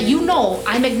 So that you know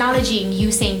I'm acknowledging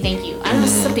you saying thank you. I know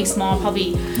this is something small,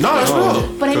 probably. No, that's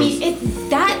real. But I mean,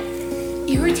 that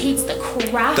irritates the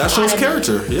crap. That shows out of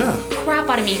character. Me. Yeah. Crap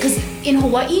out of me, because in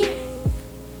Hawaii,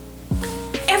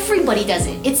 everybody does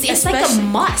it. It's like a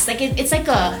must. Like it's like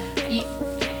a.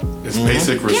 It's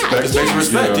basic respect. Yeah, it's basic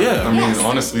respect. Yeah. I mean,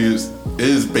 honestly, it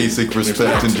is basic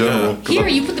respect in general. Here,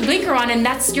 you put the blinker on, and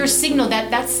that's your signal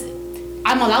that's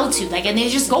I'm allowed to. Like, and they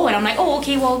just go, and I'm like, oh,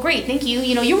 okay, well, great, thank you.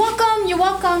 You know, you're welcome. You're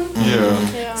welcome.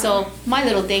 Yeah. So my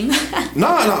little thing. No,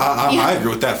 I agree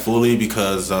with that fully,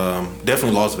 because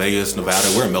definitely Las Vegas, Nevada,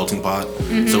 we're a melting pot.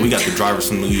 So we got the drivers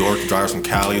from New York, the drivers from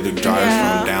Cali, the drivers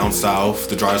from down south,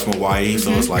 the drivers from Hawaii.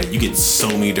 So it's like you get so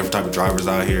many different type of drivers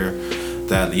out here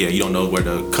that you don't know where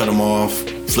to cut them off,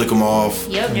 flick them off,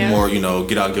 or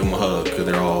get out and give them a hug because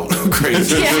they're all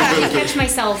crazy. I catch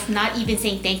myself not even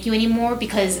saying thank you anymore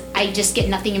because I just get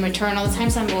nothing in return all the time.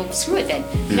 So I'm well, screw it then.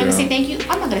 You're not gonna say thank you.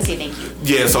 I'm not gonna say thank you.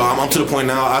 Yeah, so I'm to the point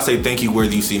now. I say thank you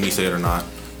whether you see me say it or not,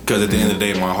 because at the end of the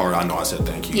day, in my heart, I know I said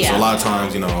thank you. So a lot of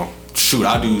times, shoot,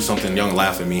 I do something, young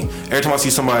laugh at me. Every time I see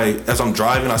somebody, as I'm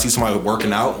driving, I see somebody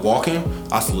working out, walking,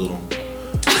 I salute them.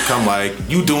 I'm like,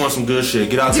 you doing some good shit.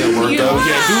 Get out there and work out.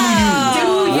 Yeah, do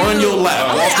you. Run your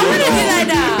lap. Walk your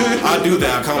dog. I do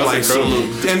that. I kind of like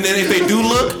salute. And then if they do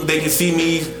look, they can see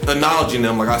me acknowledging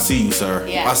them. Like, I see you, sir.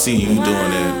 Yeah. I see you doing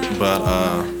it.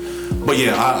 But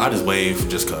yeah, I just wave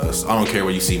just because. I don't care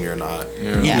whether you see me or not.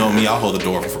 Yeah. You know me, I'll hold the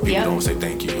door for people who don't say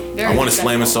thank you. I want to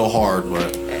slam it so hard,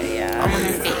 but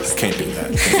can't do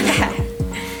that.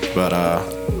 But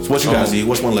so what you guys eat?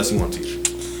 What's one lesson you want to teach?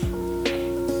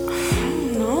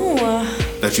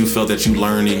 That you felt that you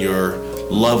learned in your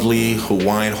lovely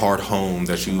Hawaiian heart home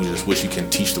that you just wish you can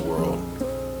teach the world?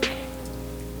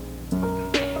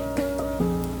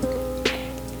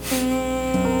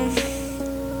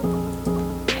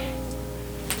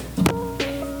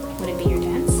 Would it be your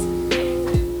dance?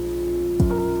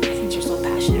 Since you're so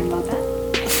passionate about that.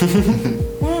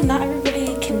 Well, not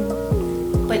everybody can.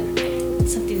 But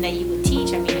something that you would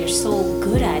teach. I mean, you're so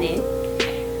good at it.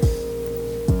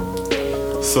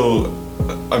 So,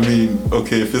 I mean,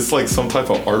 okay, if it's like some type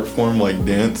of art form like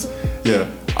dance,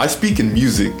 I speak in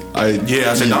music. I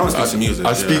speak in music.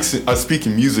 I speak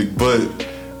in music, but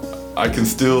I can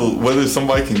still, whether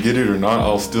somebody can get it or not,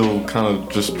 I'll still kind of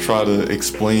just try to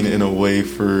explain it in a way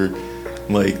for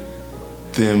like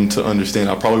them to understand.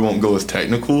 I probably won't go as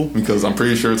technical because I'm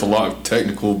pretty sure it's a lot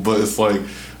technical, but it's like,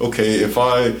 okay, if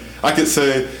I could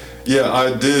say,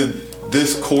 I did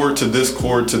this chord to this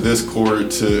chord to this chord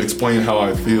to explain how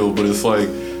I feel, but it's like,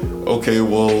 okay,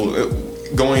 well,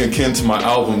 going akin to my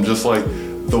album, just like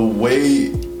the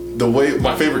way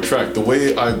my favorite track, the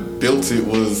way I built it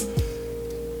was,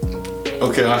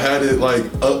 okay, I had it like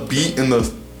upbeat in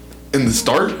the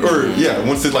start, or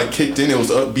once it like kicked in, it was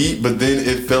upbeat, but then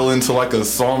it fell into like a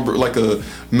somber, like a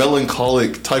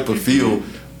melancholic type of feel.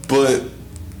 But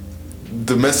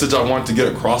the message I wanted to get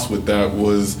across with that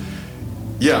was,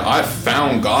 I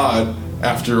found God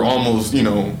after almost,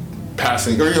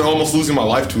 passing, or almost losing my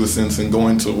life to a sense and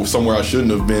going to somewhere I shouldn't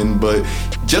have been. But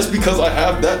just because I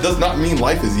have that does not mean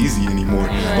life is easy anymore.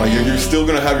 Like you're still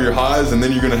gonna have your highs and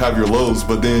then you're gonna have your lows,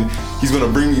 but then he's gonna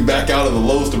bring me back out of the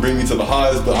lows to bring me to the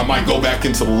highs, but I might go back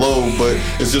into the low, but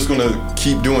it's just gonna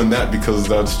keep doing that because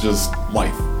that's just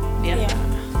life.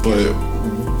 But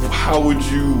how would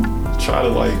you try to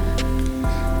like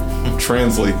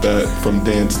translate that from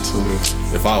dance to...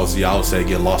 If I was you, I would say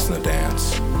get lost in the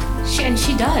dance. And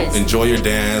she does. Enjoy your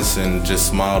dance and just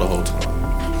smile the whole time.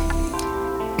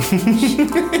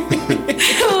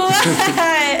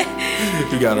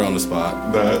 What? You got her on the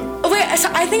spot. Wait, so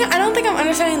I don't think I'm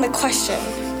understanding the question.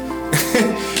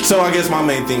 So I guess my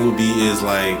main thing would be is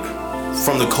like,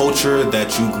 from the culture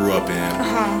that you grew up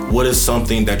in, what is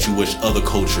something that you wish other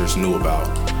cultures knew about?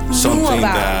 Something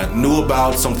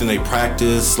they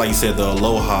practice, like you said, the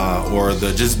aloha or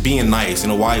the just being nice. In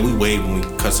Hawaii, we wave when we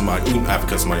cut somebody, we have to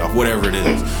cut somebody off, whatever it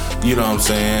is. You know what I'm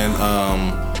saying?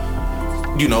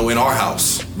 In our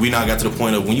house, we now got to the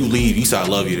point of when you leave, you say I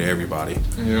love you to everybody.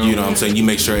 Yeah. You know what I'm saying? You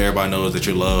make sure everybody knows that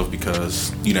you're loved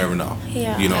because you never know.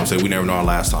 Yeah. You know what I'm saying? We never know our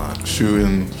last time. Shoot,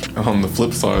 and on the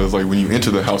flip side, it's like when you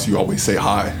enter the house, you always say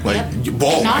hi. Like,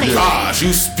 oh my gosh,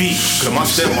 you speak. Cause my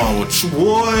stepmom would,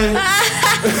 boy.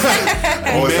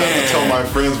 I always have to tell my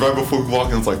friends right before we walk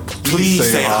in, it's like, please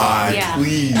say hi. Yeah.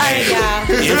 Please.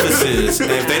 Emphasis.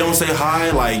 And if they don't say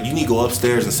hi, like, you need to go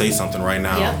upstairs and say something right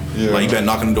now. Yep. Yeah. Like, you better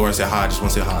knock on the door and say hi. I just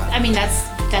want to say hi. I mean, that's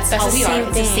how we are.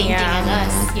 It's the same thing in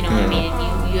us. You know what I mean?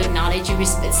 You acknowledge, you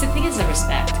respect. The thing is the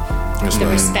respect. The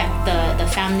respect, the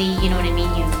family. You know what I mean?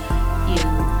 You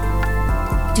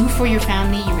do for your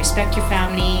family. You respect your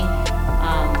family.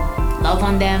 Love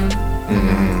on them.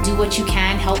 Mm-hmm. Do what you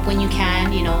can. Help when you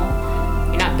can. You know,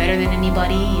 you're not better than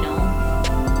anybody. You know.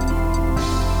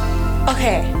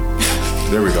 Okay.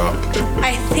 There we go.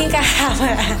 I think I have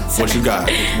an answer. What you got?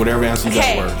 Whatever answer you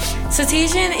got works. So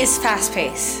Tahitian is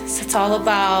fast-paced. So it's all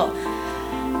about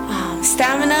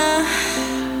stamina,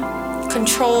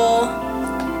 control,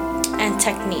 and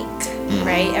technique,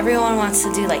 right? Everyone wants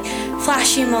to do like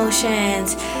flashy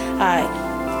motions,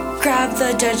 grab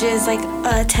the judges' like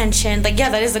attention. Like, yeah,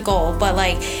 that is the goal, but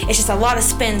like it's just a lot of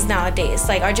spins nowadays.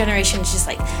 Like our generation is just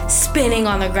like spinning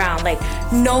on the ground. Like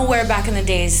nowhere back in the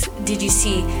days did you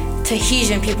see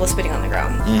Tahitian people spitting on the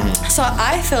ground. So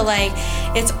I feel like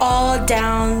it's all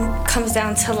comes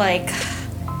down to like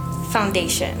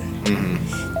foundation.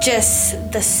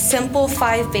 Just the simple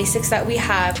 5 basics that we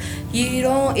have.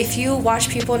 If you watch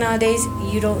people nowadays,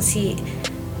 you don't see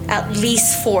at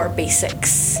least 4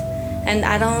 basics. And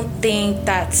I don't think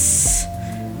that's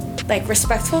like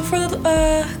respectful for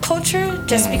the culture,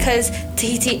 just because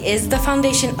Tahiti is the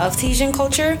foundation of Tahitian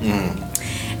culture.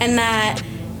 And that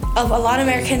a lot of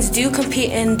Americans do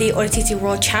compete in the Oratiti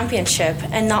World Championship,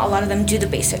 and not a lot of them do the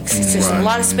basics. It's just a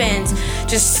lot of spins,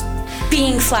 just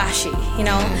being flashy, you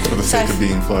know. For the sake of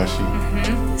being flashy.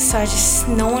 So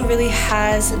no one really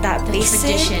has that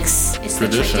basics. It's the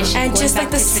tradition. And just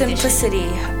like the simplicity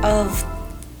of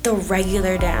the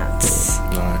regular dance.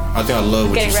 I think I love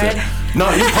what you said. No,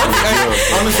 you're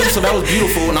perfect. Honestly, so that was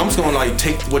beautiful, and I'm just gonna like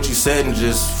take what you said and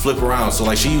just flip around. So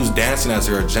like she used dancing as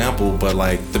her example, but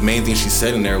like the main thing she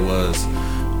said in there was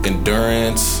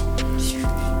endurance,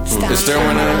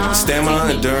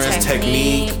 stamina, endurance,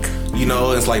 technique. You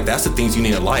know, it's like that's the things you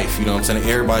need in life. You know what I'm saying?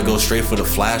 Everybody goes straight for the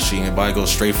flashy. Everybody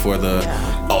goes straight for the,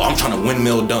 I'm trying to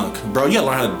windmill dunk. Bro, you gotta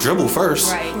learn how to dribble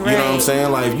first. Right. You know what I'm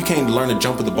saying? Like, if you can't learn to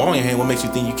jump with the ball in your hand, what makes you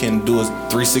think you can do a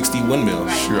 360 windmill?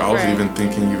 Right. Sure, I was even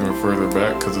thinking even further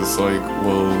back, because it's like,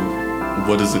 well,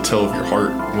 what does it tell of your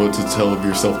heart? What does it tell of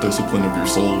your self-discipline, of your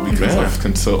soul? Because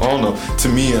I don't know. To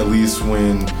me, at least,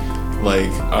 when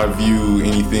like I view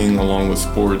anything along with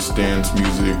sports, dance,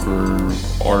 music, or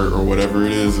art, or whatever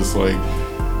it is, it's like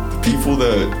the people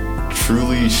that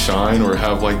truly shine or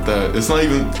have like that, it's not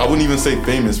even, I wouldn't even say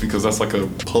famous, because that's like a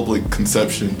public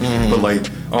conception, but like,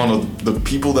 I don't know, the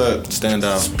people that stand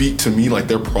out, speak to me, like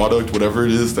their product, whatever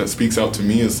it is that speaks out to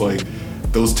me, is like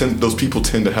those people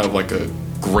tend to have like a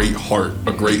great heart,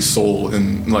 a great soul,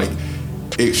 and like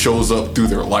it shows up through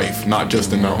their life, not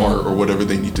just in their art or whatever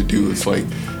they need to do. It's like,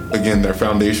 again, their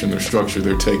foundation, their structure,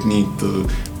 their technique, the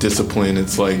discipline.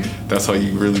 It's like that's how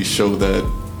you really show that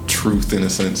truth, in a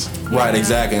sense. Right,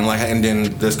 exactly. And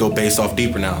then let's go based off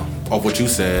deeper now, off what you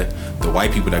said. The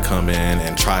white people that come in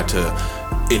and try to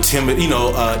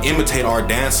imitate our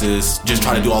dances, just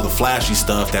try to do all the flashy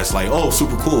stuff that's like, oh,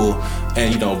 super cool.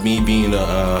 And me being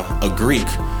a Greek,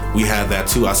 we had that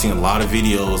too. I've seen a lot of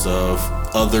videos of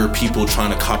other people trying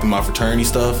to copy my fraternity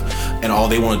stuff, and all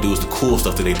they want to do is the cool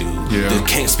stuff that they do. They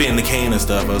can't spin the cane and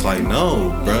stuff. I was like,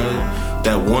 no, bro.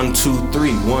 That 1, 2,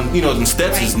 3, 1, the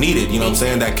steps is needed. You know what I'm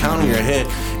saying? That count in your head.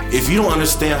 If you don't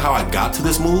understand how I got to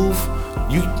this move,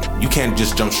 you can't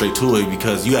just jump straight to it,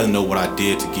 because you got to know what I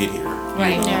did to get here.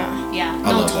 Right. Yeah.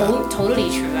 No, totally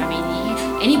true. I mean,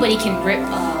 anybody can rip.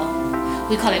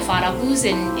 We call it farabus,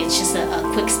 and it's just a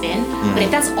quick spin. But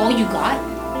if that's all you got,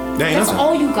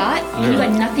 and you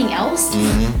got nothing else.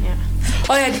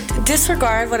 Oh yeah,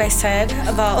 disregard what I said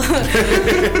about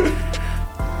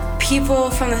people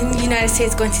from the United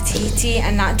States going to Tahiti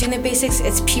and not doing the basics.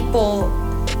 It's people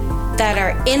that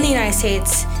are in the United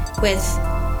States with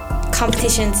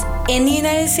competitions in the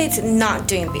United States not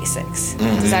doing basics.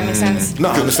 Does that make sense? No,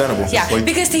 understandable. Yeah,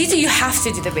 because Tahiti you have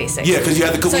to do the basics. Yeah,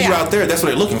 because when you're out there, that's what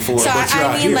they're looking for. So but you're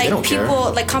out here, like they don't people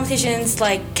care. like competitions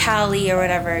like Cali or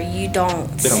whatever, you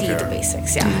don't see care. the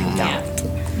basics. You don't.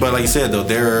 But like you said though,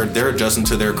 they're adjusting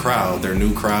to their crowd, their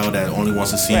new crowd that only wants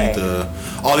to see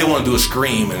all they want to do is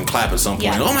scream and clap at some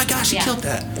point. Oh my gosh, she killed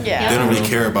that. Yeah. They don't really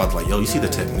care about like, you see the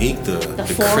technique, the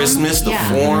crispness, the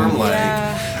form, like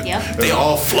they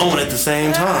all flowing at the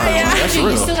same time. Like, that's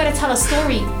real. You still gotta tell a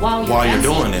story while you're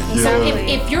doing it. So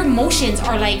if your motions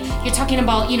are like, you're talking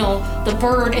about, the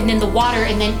bird and then the water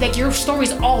and then like your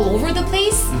story's all over the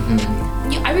place.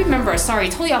 I remember,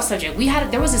 totally off subject.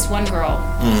 There was this one girl.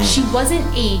 She wasn't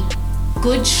a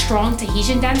good, strong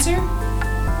Tahitian dancer,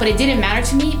 but it didn't matter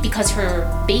to me because her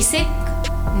basic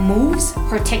moves,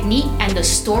 her technique, and the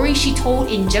story she told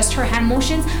in just her hand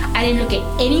motions, I didn't look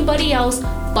at anybody else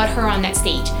but her on that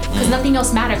stage, because nothing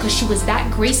else mattered, because she was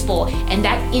that graceful and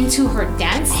that into her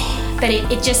dance that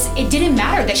it didn't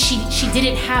matter that she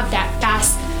didn't have that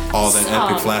fast, all that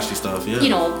epic flashy stuff. What do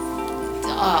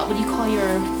you call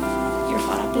your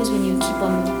farapus when you keep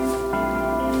them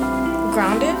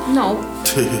grounded? No.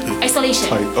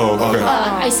 Isolation.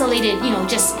 Isolated,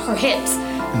 just her hips.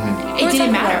 It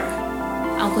didn't matter.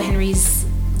 Uncle Henry's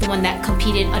the one that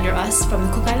competed under us from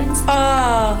the Cook Islands.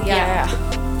 Oh, yeah.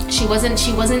 She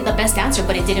wasn't the best dancer,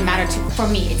 but it didn't matter for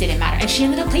me. It didn't matter, and she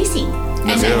ended up placing.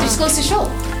 And it just goes to show.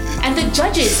 And the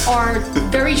judges are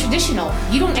very traditional.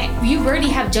 You rarely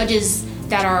have judges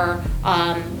that are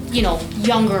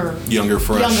younger,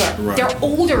 fresh. Right. They're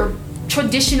older,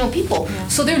 traditional people.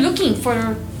 So they're looking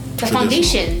for the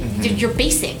foundation, your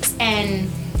basics, and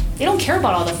they don't care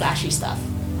about all the flashy stuff.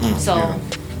 So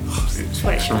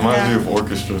it reminds me of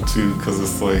orchestra too, because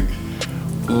it's like,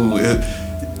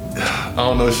 I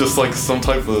don't know. It's just like some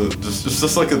type of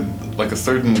just like a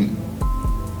certain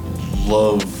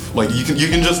love. Like you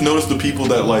can just notice the people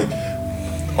that like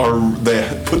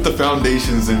they put the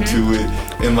foundations into it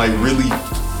and like really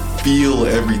feel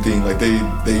everything. Like they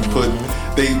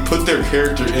put their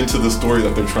character into the story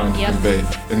that they're trying to convey,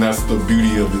 and that's the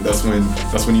beauty of it. That's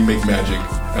when you make magic,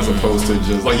 as opposed to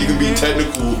just like you can be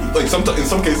technical. Like in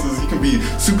some cases you can be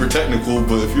super technical,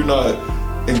 but if you're not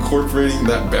incorporating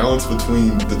that balance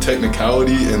between the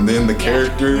technicality and then the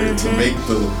character to make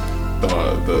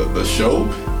the show,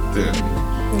 then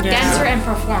dancer and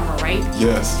performer, right?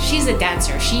 Yes. She's a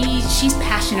dancer. She's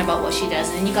passionate about what she does,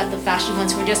 and then you got the fashion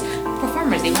ones who are just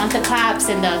performers. They want the claps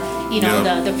and the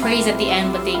praise at the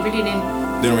end, but they really didn't.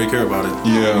 They don't really care about it.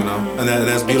 Yeah. You know? And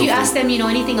that's beautiful. If you ask them,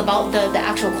 anything about the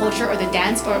actual culture or the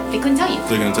dance, or they couldn't tell you.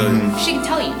 They're gonna tell you. She can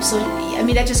tell you. So I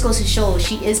mean, that just goes to show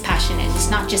she is passionate. It's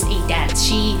not just a dance.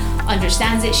 She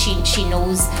understands it. She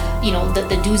knows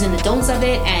the do's and the don'ts of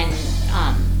it, and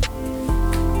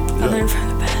I learned from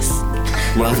the best.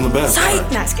 Learn from the best. Sight.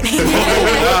 No, just kidding.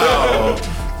 Wow.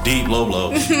 Deep low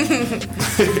blow.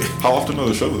 How often are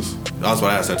the shows? I was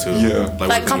about to ask that too. Yeah.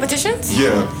 Like competitions?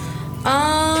 Yeah.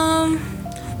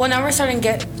 Well, now we're starting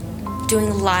to doing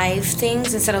live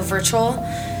things instead of virtual.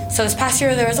 So this past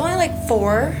year there was only like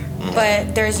 4,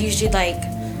 but there's usually like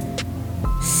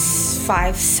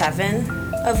 5, 7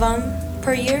 of them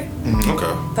per year.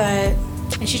 Okay.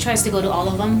 And she tries to go to all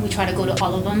of them. We try to go to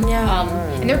all of them. Yeah.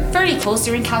 And they're fairly close.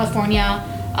 They're in California,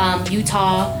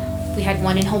 Utah. We had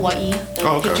one in Hawaii.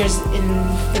 Pictures in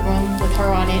the room with her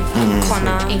on it.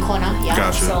 In Kona, yeah.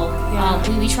 Gotcha. So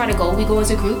we try to go. We go as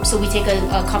a group. So we take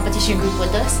a competition group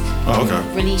with us. Oh, okay.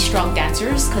 Really strong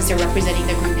dancers because they're representing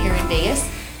the group here in Vegas.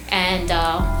 And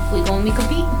we go and we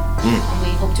compete. And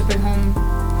we hope to bring home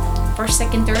first,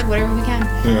 second, third, whatever we can.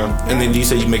 Yeah. And then do you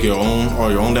say you make your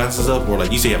own dances up, or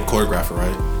like you say you have a choreographer,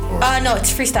 right? Or No,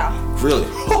 it's freestyle. really?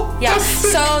 Yeah.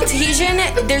 So Tahitian,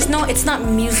 it's not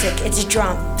music, it's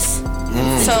drums.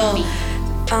 So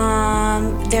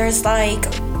there's like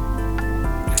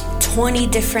 20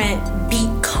 different beat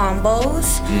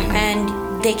combos,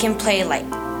 and they can play like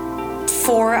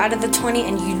 4 out of the 20,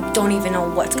 and you don't even know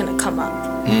what's gonna come up.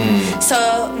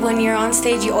 So when you're on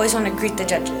stage, you always want to greet the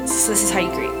judges. So this is how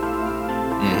you greet.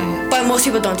 But most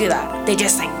people don't do that. They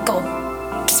just like go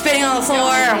spitting on the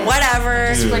floor or whatever.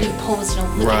 Just ready to pose,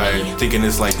 Right. Thinking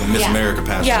it's like the Miss America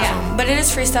pass or something. But it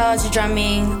is freestyle, it's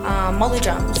drumming, Molly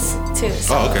drums too.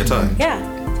 So. Oh, okay, tight. Yeah,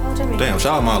 it's all drumming. Damn,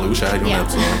 shout out Malu. We should have you on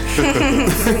that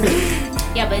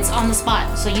episode. Yeah, but it's on the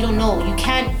spot, so you don't know. You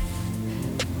can't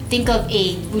think of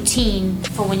a routine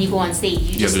for when you go on stage.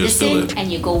 You just listen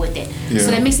and you go with it. Yeah.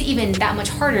 So that makes it even that much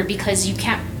harder because you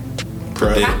can't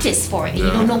practice for it. You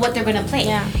don't know what they're gonna play.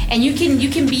 Yeah. And you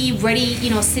can be ready,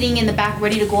 sitting in the back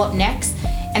ready to go up next,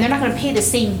 and they're not gonna play the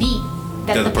same beat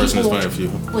that the person is people playing for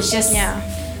you. was just. Yeah.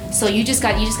 So you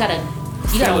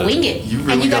gotta wing it. You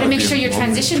really and you gotta gotta make be sure in your the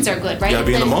moment. transitions are good, right? You gotta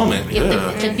be in the moment.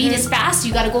 If the beat is fast,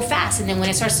 you gotta go fast, and then when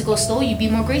it starts to go slow, you be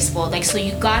more graceful. Like, so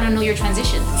you gotta know your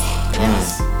transitions.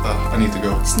 I need to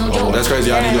go. It's no joke. That's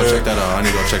crazy. I need to go check that out. I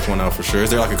need to go check one out for sure. Is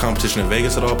there like a competition in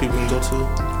Vegas at all people can go to?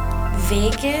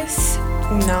 Vegas?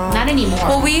 No. Not anymore.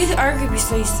 Well, our group used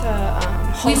to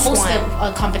host we one.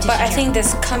 a competition. But I here. think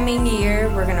this coming year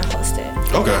we're gonna host it.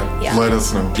 Okay. Yeah. Let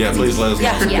us know. Yeah, please let us know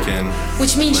if Yeah. we can.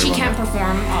 Which means she Play can't one.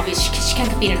 perform, obviously. She can't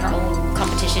compete in her own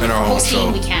competition. In our own Hosting,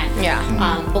 show. we can. Yeah.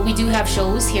 But we do have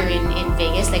shows here in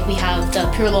Vegas. Like we have the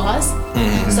Pure Aloha's.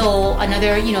 So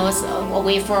another, it's a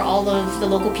way for all of the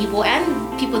local people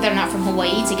and people that are not from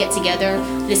Hawaii to get together,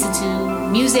 listen to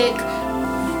music,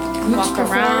 groups Walk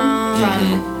perform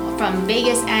around. from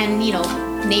Vegas and,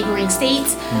 neighboring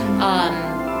states.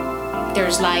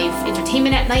 There's live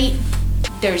entertainment at night.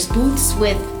 There's booths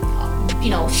with,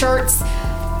 shirts.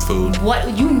 Food.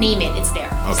 What you name it, it's there.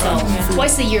 Okay. So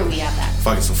twice a year we have that. If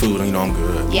I get some food, I'm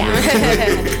good. Yeah.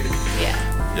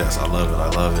 Yeah. Yes, I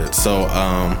love it. So,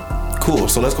 cool.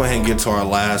 So let's go ahead and get to our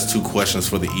last 2 questions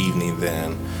for the evening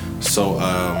then. So,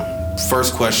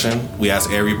 first question, we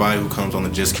ask everybody who comes on the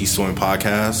Just Keep Swimming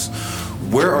podcast,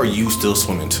 where are you still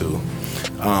swimming to?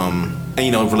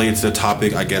 And, related to the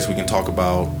topic, I guess we can talk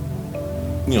about,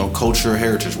 culture,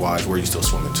 heritage-wise, where are you still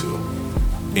swimming to?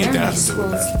 Anything that has to do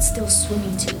with that. Still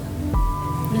swimming to.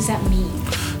 What does that mean?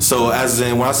 So, as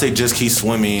in, when I say just keep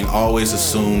swimming, I always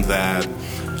assume that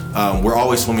we're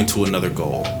always swimming to another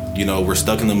goal. We're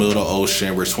stuck in the middle of the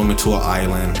ocean, we're swimming to an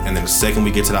island, and then the second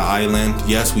we get to the island,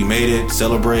 yes, we made it,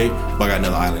 celebrate, but I got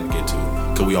another island to get to.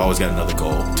 Because we always got another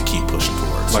goal to keep pushing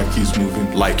towards. Life keeps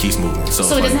moving. Life keeps moving. So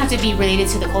it doesn't have to be related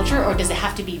to the culture, or does it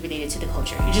have to be related to the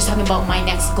culture? You're just talking about my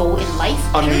next goal in life,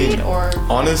 period, or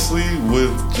honestly,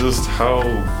 with just how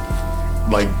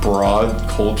like broad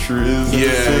culture is. Yeah,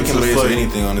 it can relate to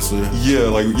anything, honestly. Yeah,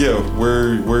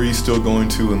 where are you still going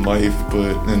to in life?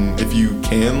 But and if you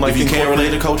can, like, if you can't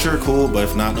relate to culture, cool. But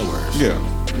if not, no worries. Yeah.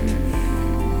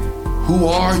 Who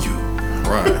are you?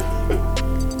 Right.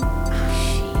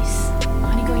 Jeez,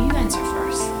 honey, go. You answer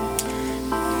first.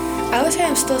 I would say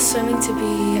I'm still swimming to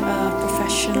be a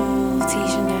professional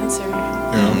Tahitian dancer.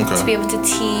 Yeah, okay. To be able to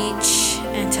teach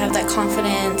and to have that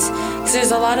confidence, because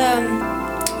there's a lot of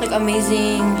like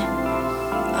amazing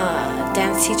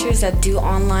dance teachers that do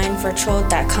online virtual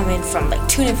that come in from like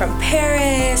tune in from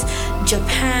Paris,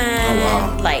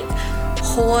 Japan, like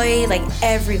Hawaii, like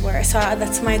everywhere. So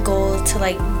that's my goal, to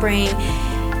like bring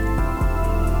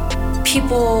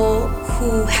people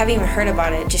who haven't even heard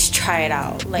about it, just try it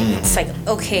out. Like it's like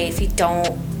okay if you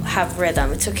don't have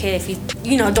rhythm, it's okay if you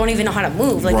don't even know how to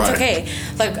move, like it's okay.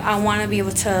 Like I want to be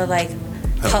able to like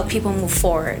help people move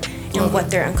forward in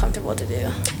what they're uncomfortable to do.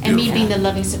 And me being the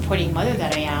loving, supporting mother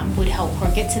that I am would help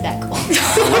her get to that goal.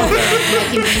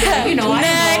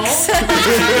 Next.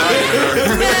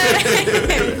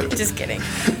 Just kidding.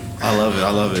 I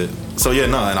love it. So yeah,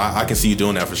 no, and I can see you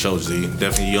doing that for sure, Z.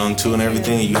 Definitely young too and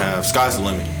everything. You have sky's the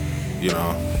limit,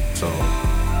 So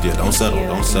yeah, don't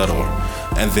settle.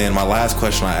 And then my last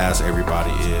question I ask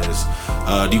everybody is,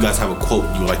 do you guys have a quote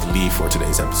you would like to leave for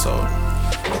today's episode?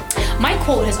 My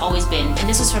quote has always been, and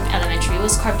this was from elementary, it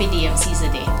was Carpe Diem, seize the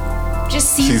day.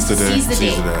 Just seize the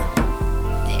day.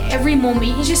 Every moment,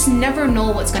 you just never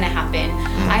know what's going to happen.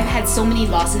 I've had so many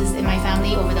losses in my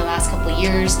family over the last couple of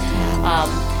years,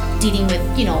 dealing with,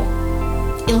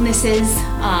 illnesses,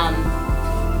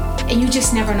 and you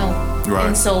just never know. Right.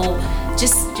 And so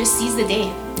just seize the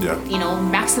day. Yeah.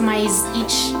 Maximize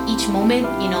each moment,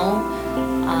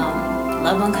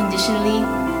 love unconditionally,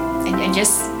 and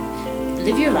just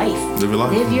live your life.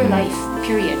 Live your life,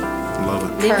 period. Love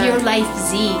it. Live your life,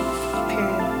 Z.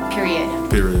 Period.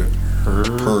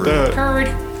 Purr.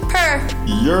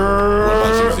 Yeah. What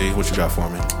about you, Z? What you got for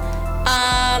me?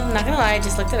 Not gonna lie, I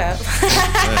just looked it up.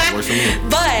 That works for me.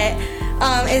 But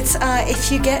it's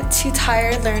if you get too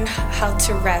tired, learn how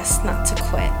to rest, not to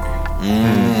quit.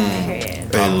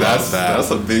 Period. And that's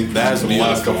a big thing for the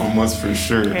last couple of months for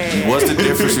sure. What's the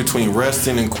difference between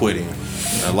resting and quitting?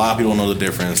 A lot of people don't know the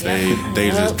difference. They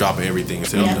just drop everything.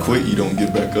 You quit, you don't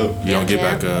get back up. You don't get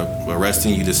back up. But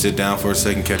resting, you just sit down for a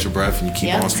second, catch your breath, and you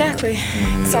keep on. Exactly.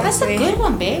 So that's a good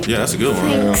one, babe. Yeah, that's a good one.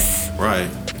 Thanks. Right.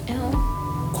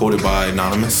 Quoted by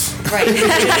Anonymous. Right.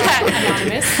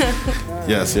 Anonymous.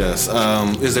 Yes.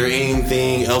 Is there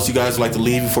anything else you guys would like to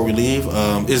leave before we leave?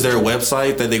 Is there a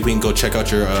website that we can go check out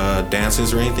your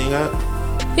dances or anything at?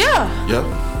 Yeah. Yep.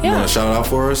 You want to shout it out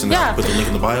for us and I'll put the link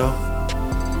in the bio?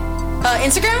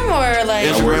 Instagram or like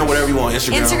Instagram, whatever you want.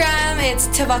 Instagram, it's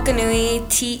Tevakanui,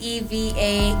 Tevakanui.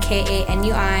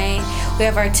 We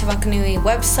have our Tevakanui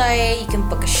website. You can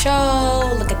book a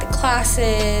show, look at the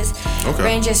classes. Okay.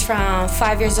 Ranges from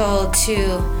 5 years old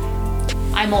to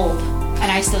I'm old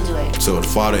and I still do it. So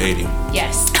 5 to 80.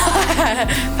 Yes.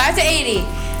 5 to 80.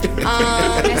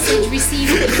 Message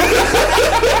received. I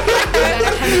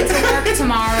gotta come into work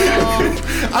tomorrow.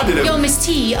 I did it. Yo, Miss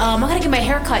T, I gotta get my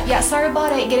hair cut. Yeah, sorry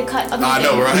about it. Get it cut. I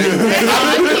know, right?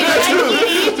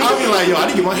 I'll be like, yo, I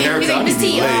need to get my hair cut. Miss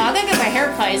T, I gotta get my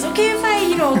hair cut. It's okay if I,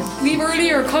 leave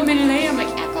early or come in late? I'm like,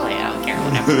 yeah, go ahead. I don't care.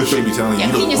 Whatever. She'll be telling you,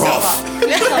 clean you look yourself rough. up.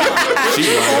 She's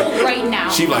like, right now.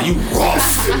 She like, you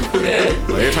rough.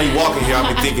 Like, every time you walk in here,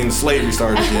 I've been thinking slavery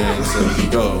started again. So you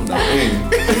go. No,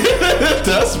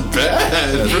 that's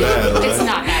bad. That's bad, right? It's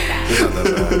not that bad. It's not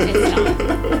that bad.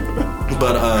 It's not.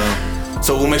 But so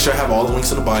we'll make sure I have all the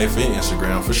links in the bio for your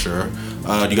Instagram for sure.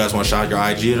 Do you guys want to shout out your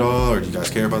IG at all, or do you guys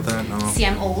care about that? No. See,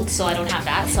 I'm old, so I don't have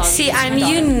that. So See, I'm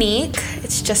unique.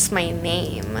 It's just my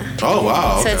name. Oh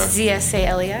wow. Okay. So it's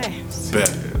Zsalei.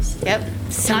 Bet. Yep.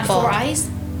 It's not 4 eyes.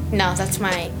 No, that's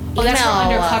my email. Oh, that's your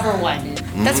undercover one.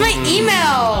 That's my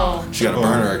email. She got a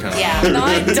burner account. Yeah. No,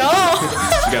 I don't.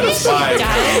 She got a spy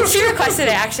account. She requested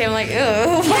it. Actually, I'm like,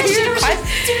 ooh. Why did you request?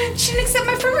 She didn't accept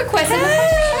my friend request.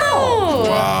 Hell.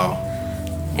 Wow.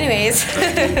 Anyways.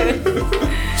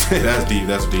 That's deep.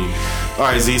 All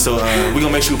right, Z. So we're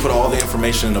gonna make sure we put all the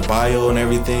information in the bio and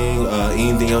everything.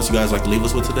 Anything else you guys like to leave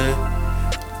us with today?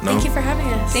 No? Thank you for having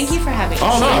us. Thank you for having us.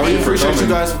 Oh no, I really appreciate coming.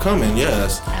 you guys for coming.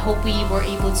 Yes. I hope we were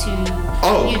able to,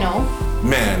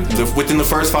 Man, within the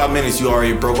first 5 minutes, you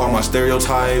already broke all my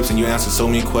stereotypes and you answered so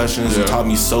many questions. You taught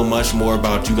me so much more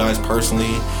about you guys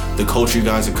personally, the culture you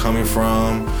guys are coming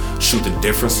from, the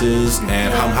differences,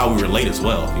 and how we relate as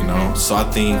well, you know? So I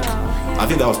think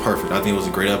that was perfect. I think it was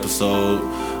a great episode.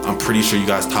 I'm pretty sure you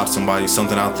guys taught somebody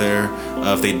something out there.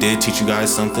 If they did teach you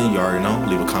guys something, you already know.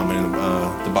 Leave a comment in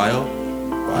the bio.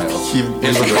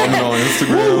 Leave a comment on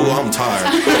Instagram. Ooh, I'm tired.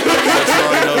 Let you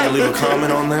already know to leave a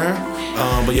comment on there.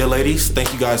 But yeah, ladies,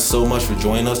 thank you guys so much for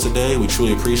joining us today. We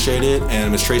truly appreciate it.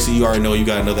 And Miss Tracy, you already know you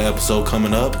got another episode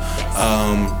coming up.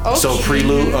 So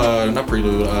prelude, not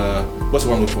prelude. What's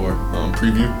the one before?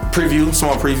 Preview,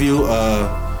 small preview.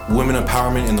 Women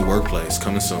empowerment in the workplace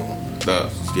coming soon.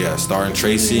 Starring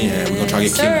Tracy, and we're gonna try to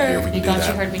get Kim here if we can do that.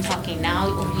 You heard me talking now,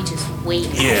 or you just wait.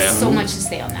 Yeah, so much to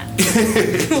say on that.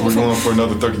 We're going for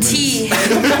another 30 minutes.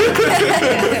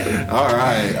 All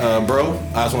right, bro.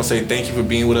 I just want to say thank you for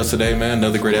being with us today, man.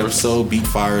 Another great episode. Beat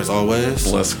fire as always.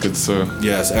 Bless, good sir.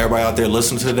 Yes, everybody out there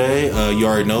listening today, you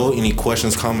already know. Any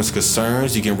questions, comments,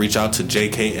 concerns, you can reach out to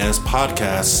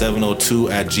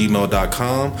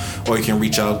jkspodcast702@gmail.com, or you can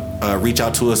reach out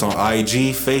to us on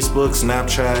IG, Facebook,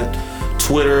 Snapchat,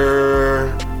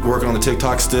 Twitter, working on the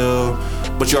TikTok still.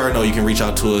 But you already know you can reach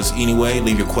out to us anyway.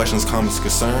 Leave your questions, comments,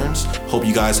 concerns. Hope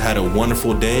you guys had a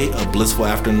wonderful day, a blissful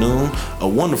afternoon, a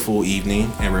wonderful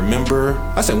evening. And remember,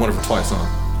 I said wonderful twice, huh?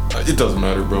 It doesn't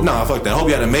matter, bro. Nah, fuck that. Hope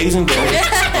you had an amazing day,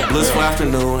 a blissful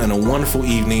afternoon, and a wonderful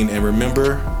evening. And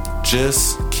remember,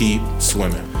 just keep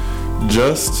swimming.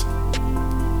 Just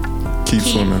keep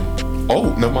swimming.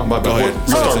 Oh, no, my bad. Go ahead.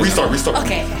 Restart.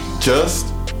 Okay. Just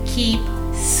keep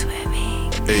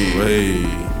swimming. Hey.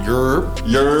 You're.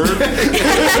 No.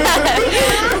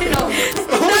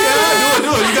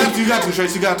 Do it. You got to,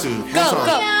 Tracy. You got to. Go.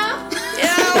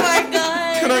 Yeah, oh my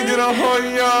God. Can I get a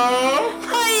hoya?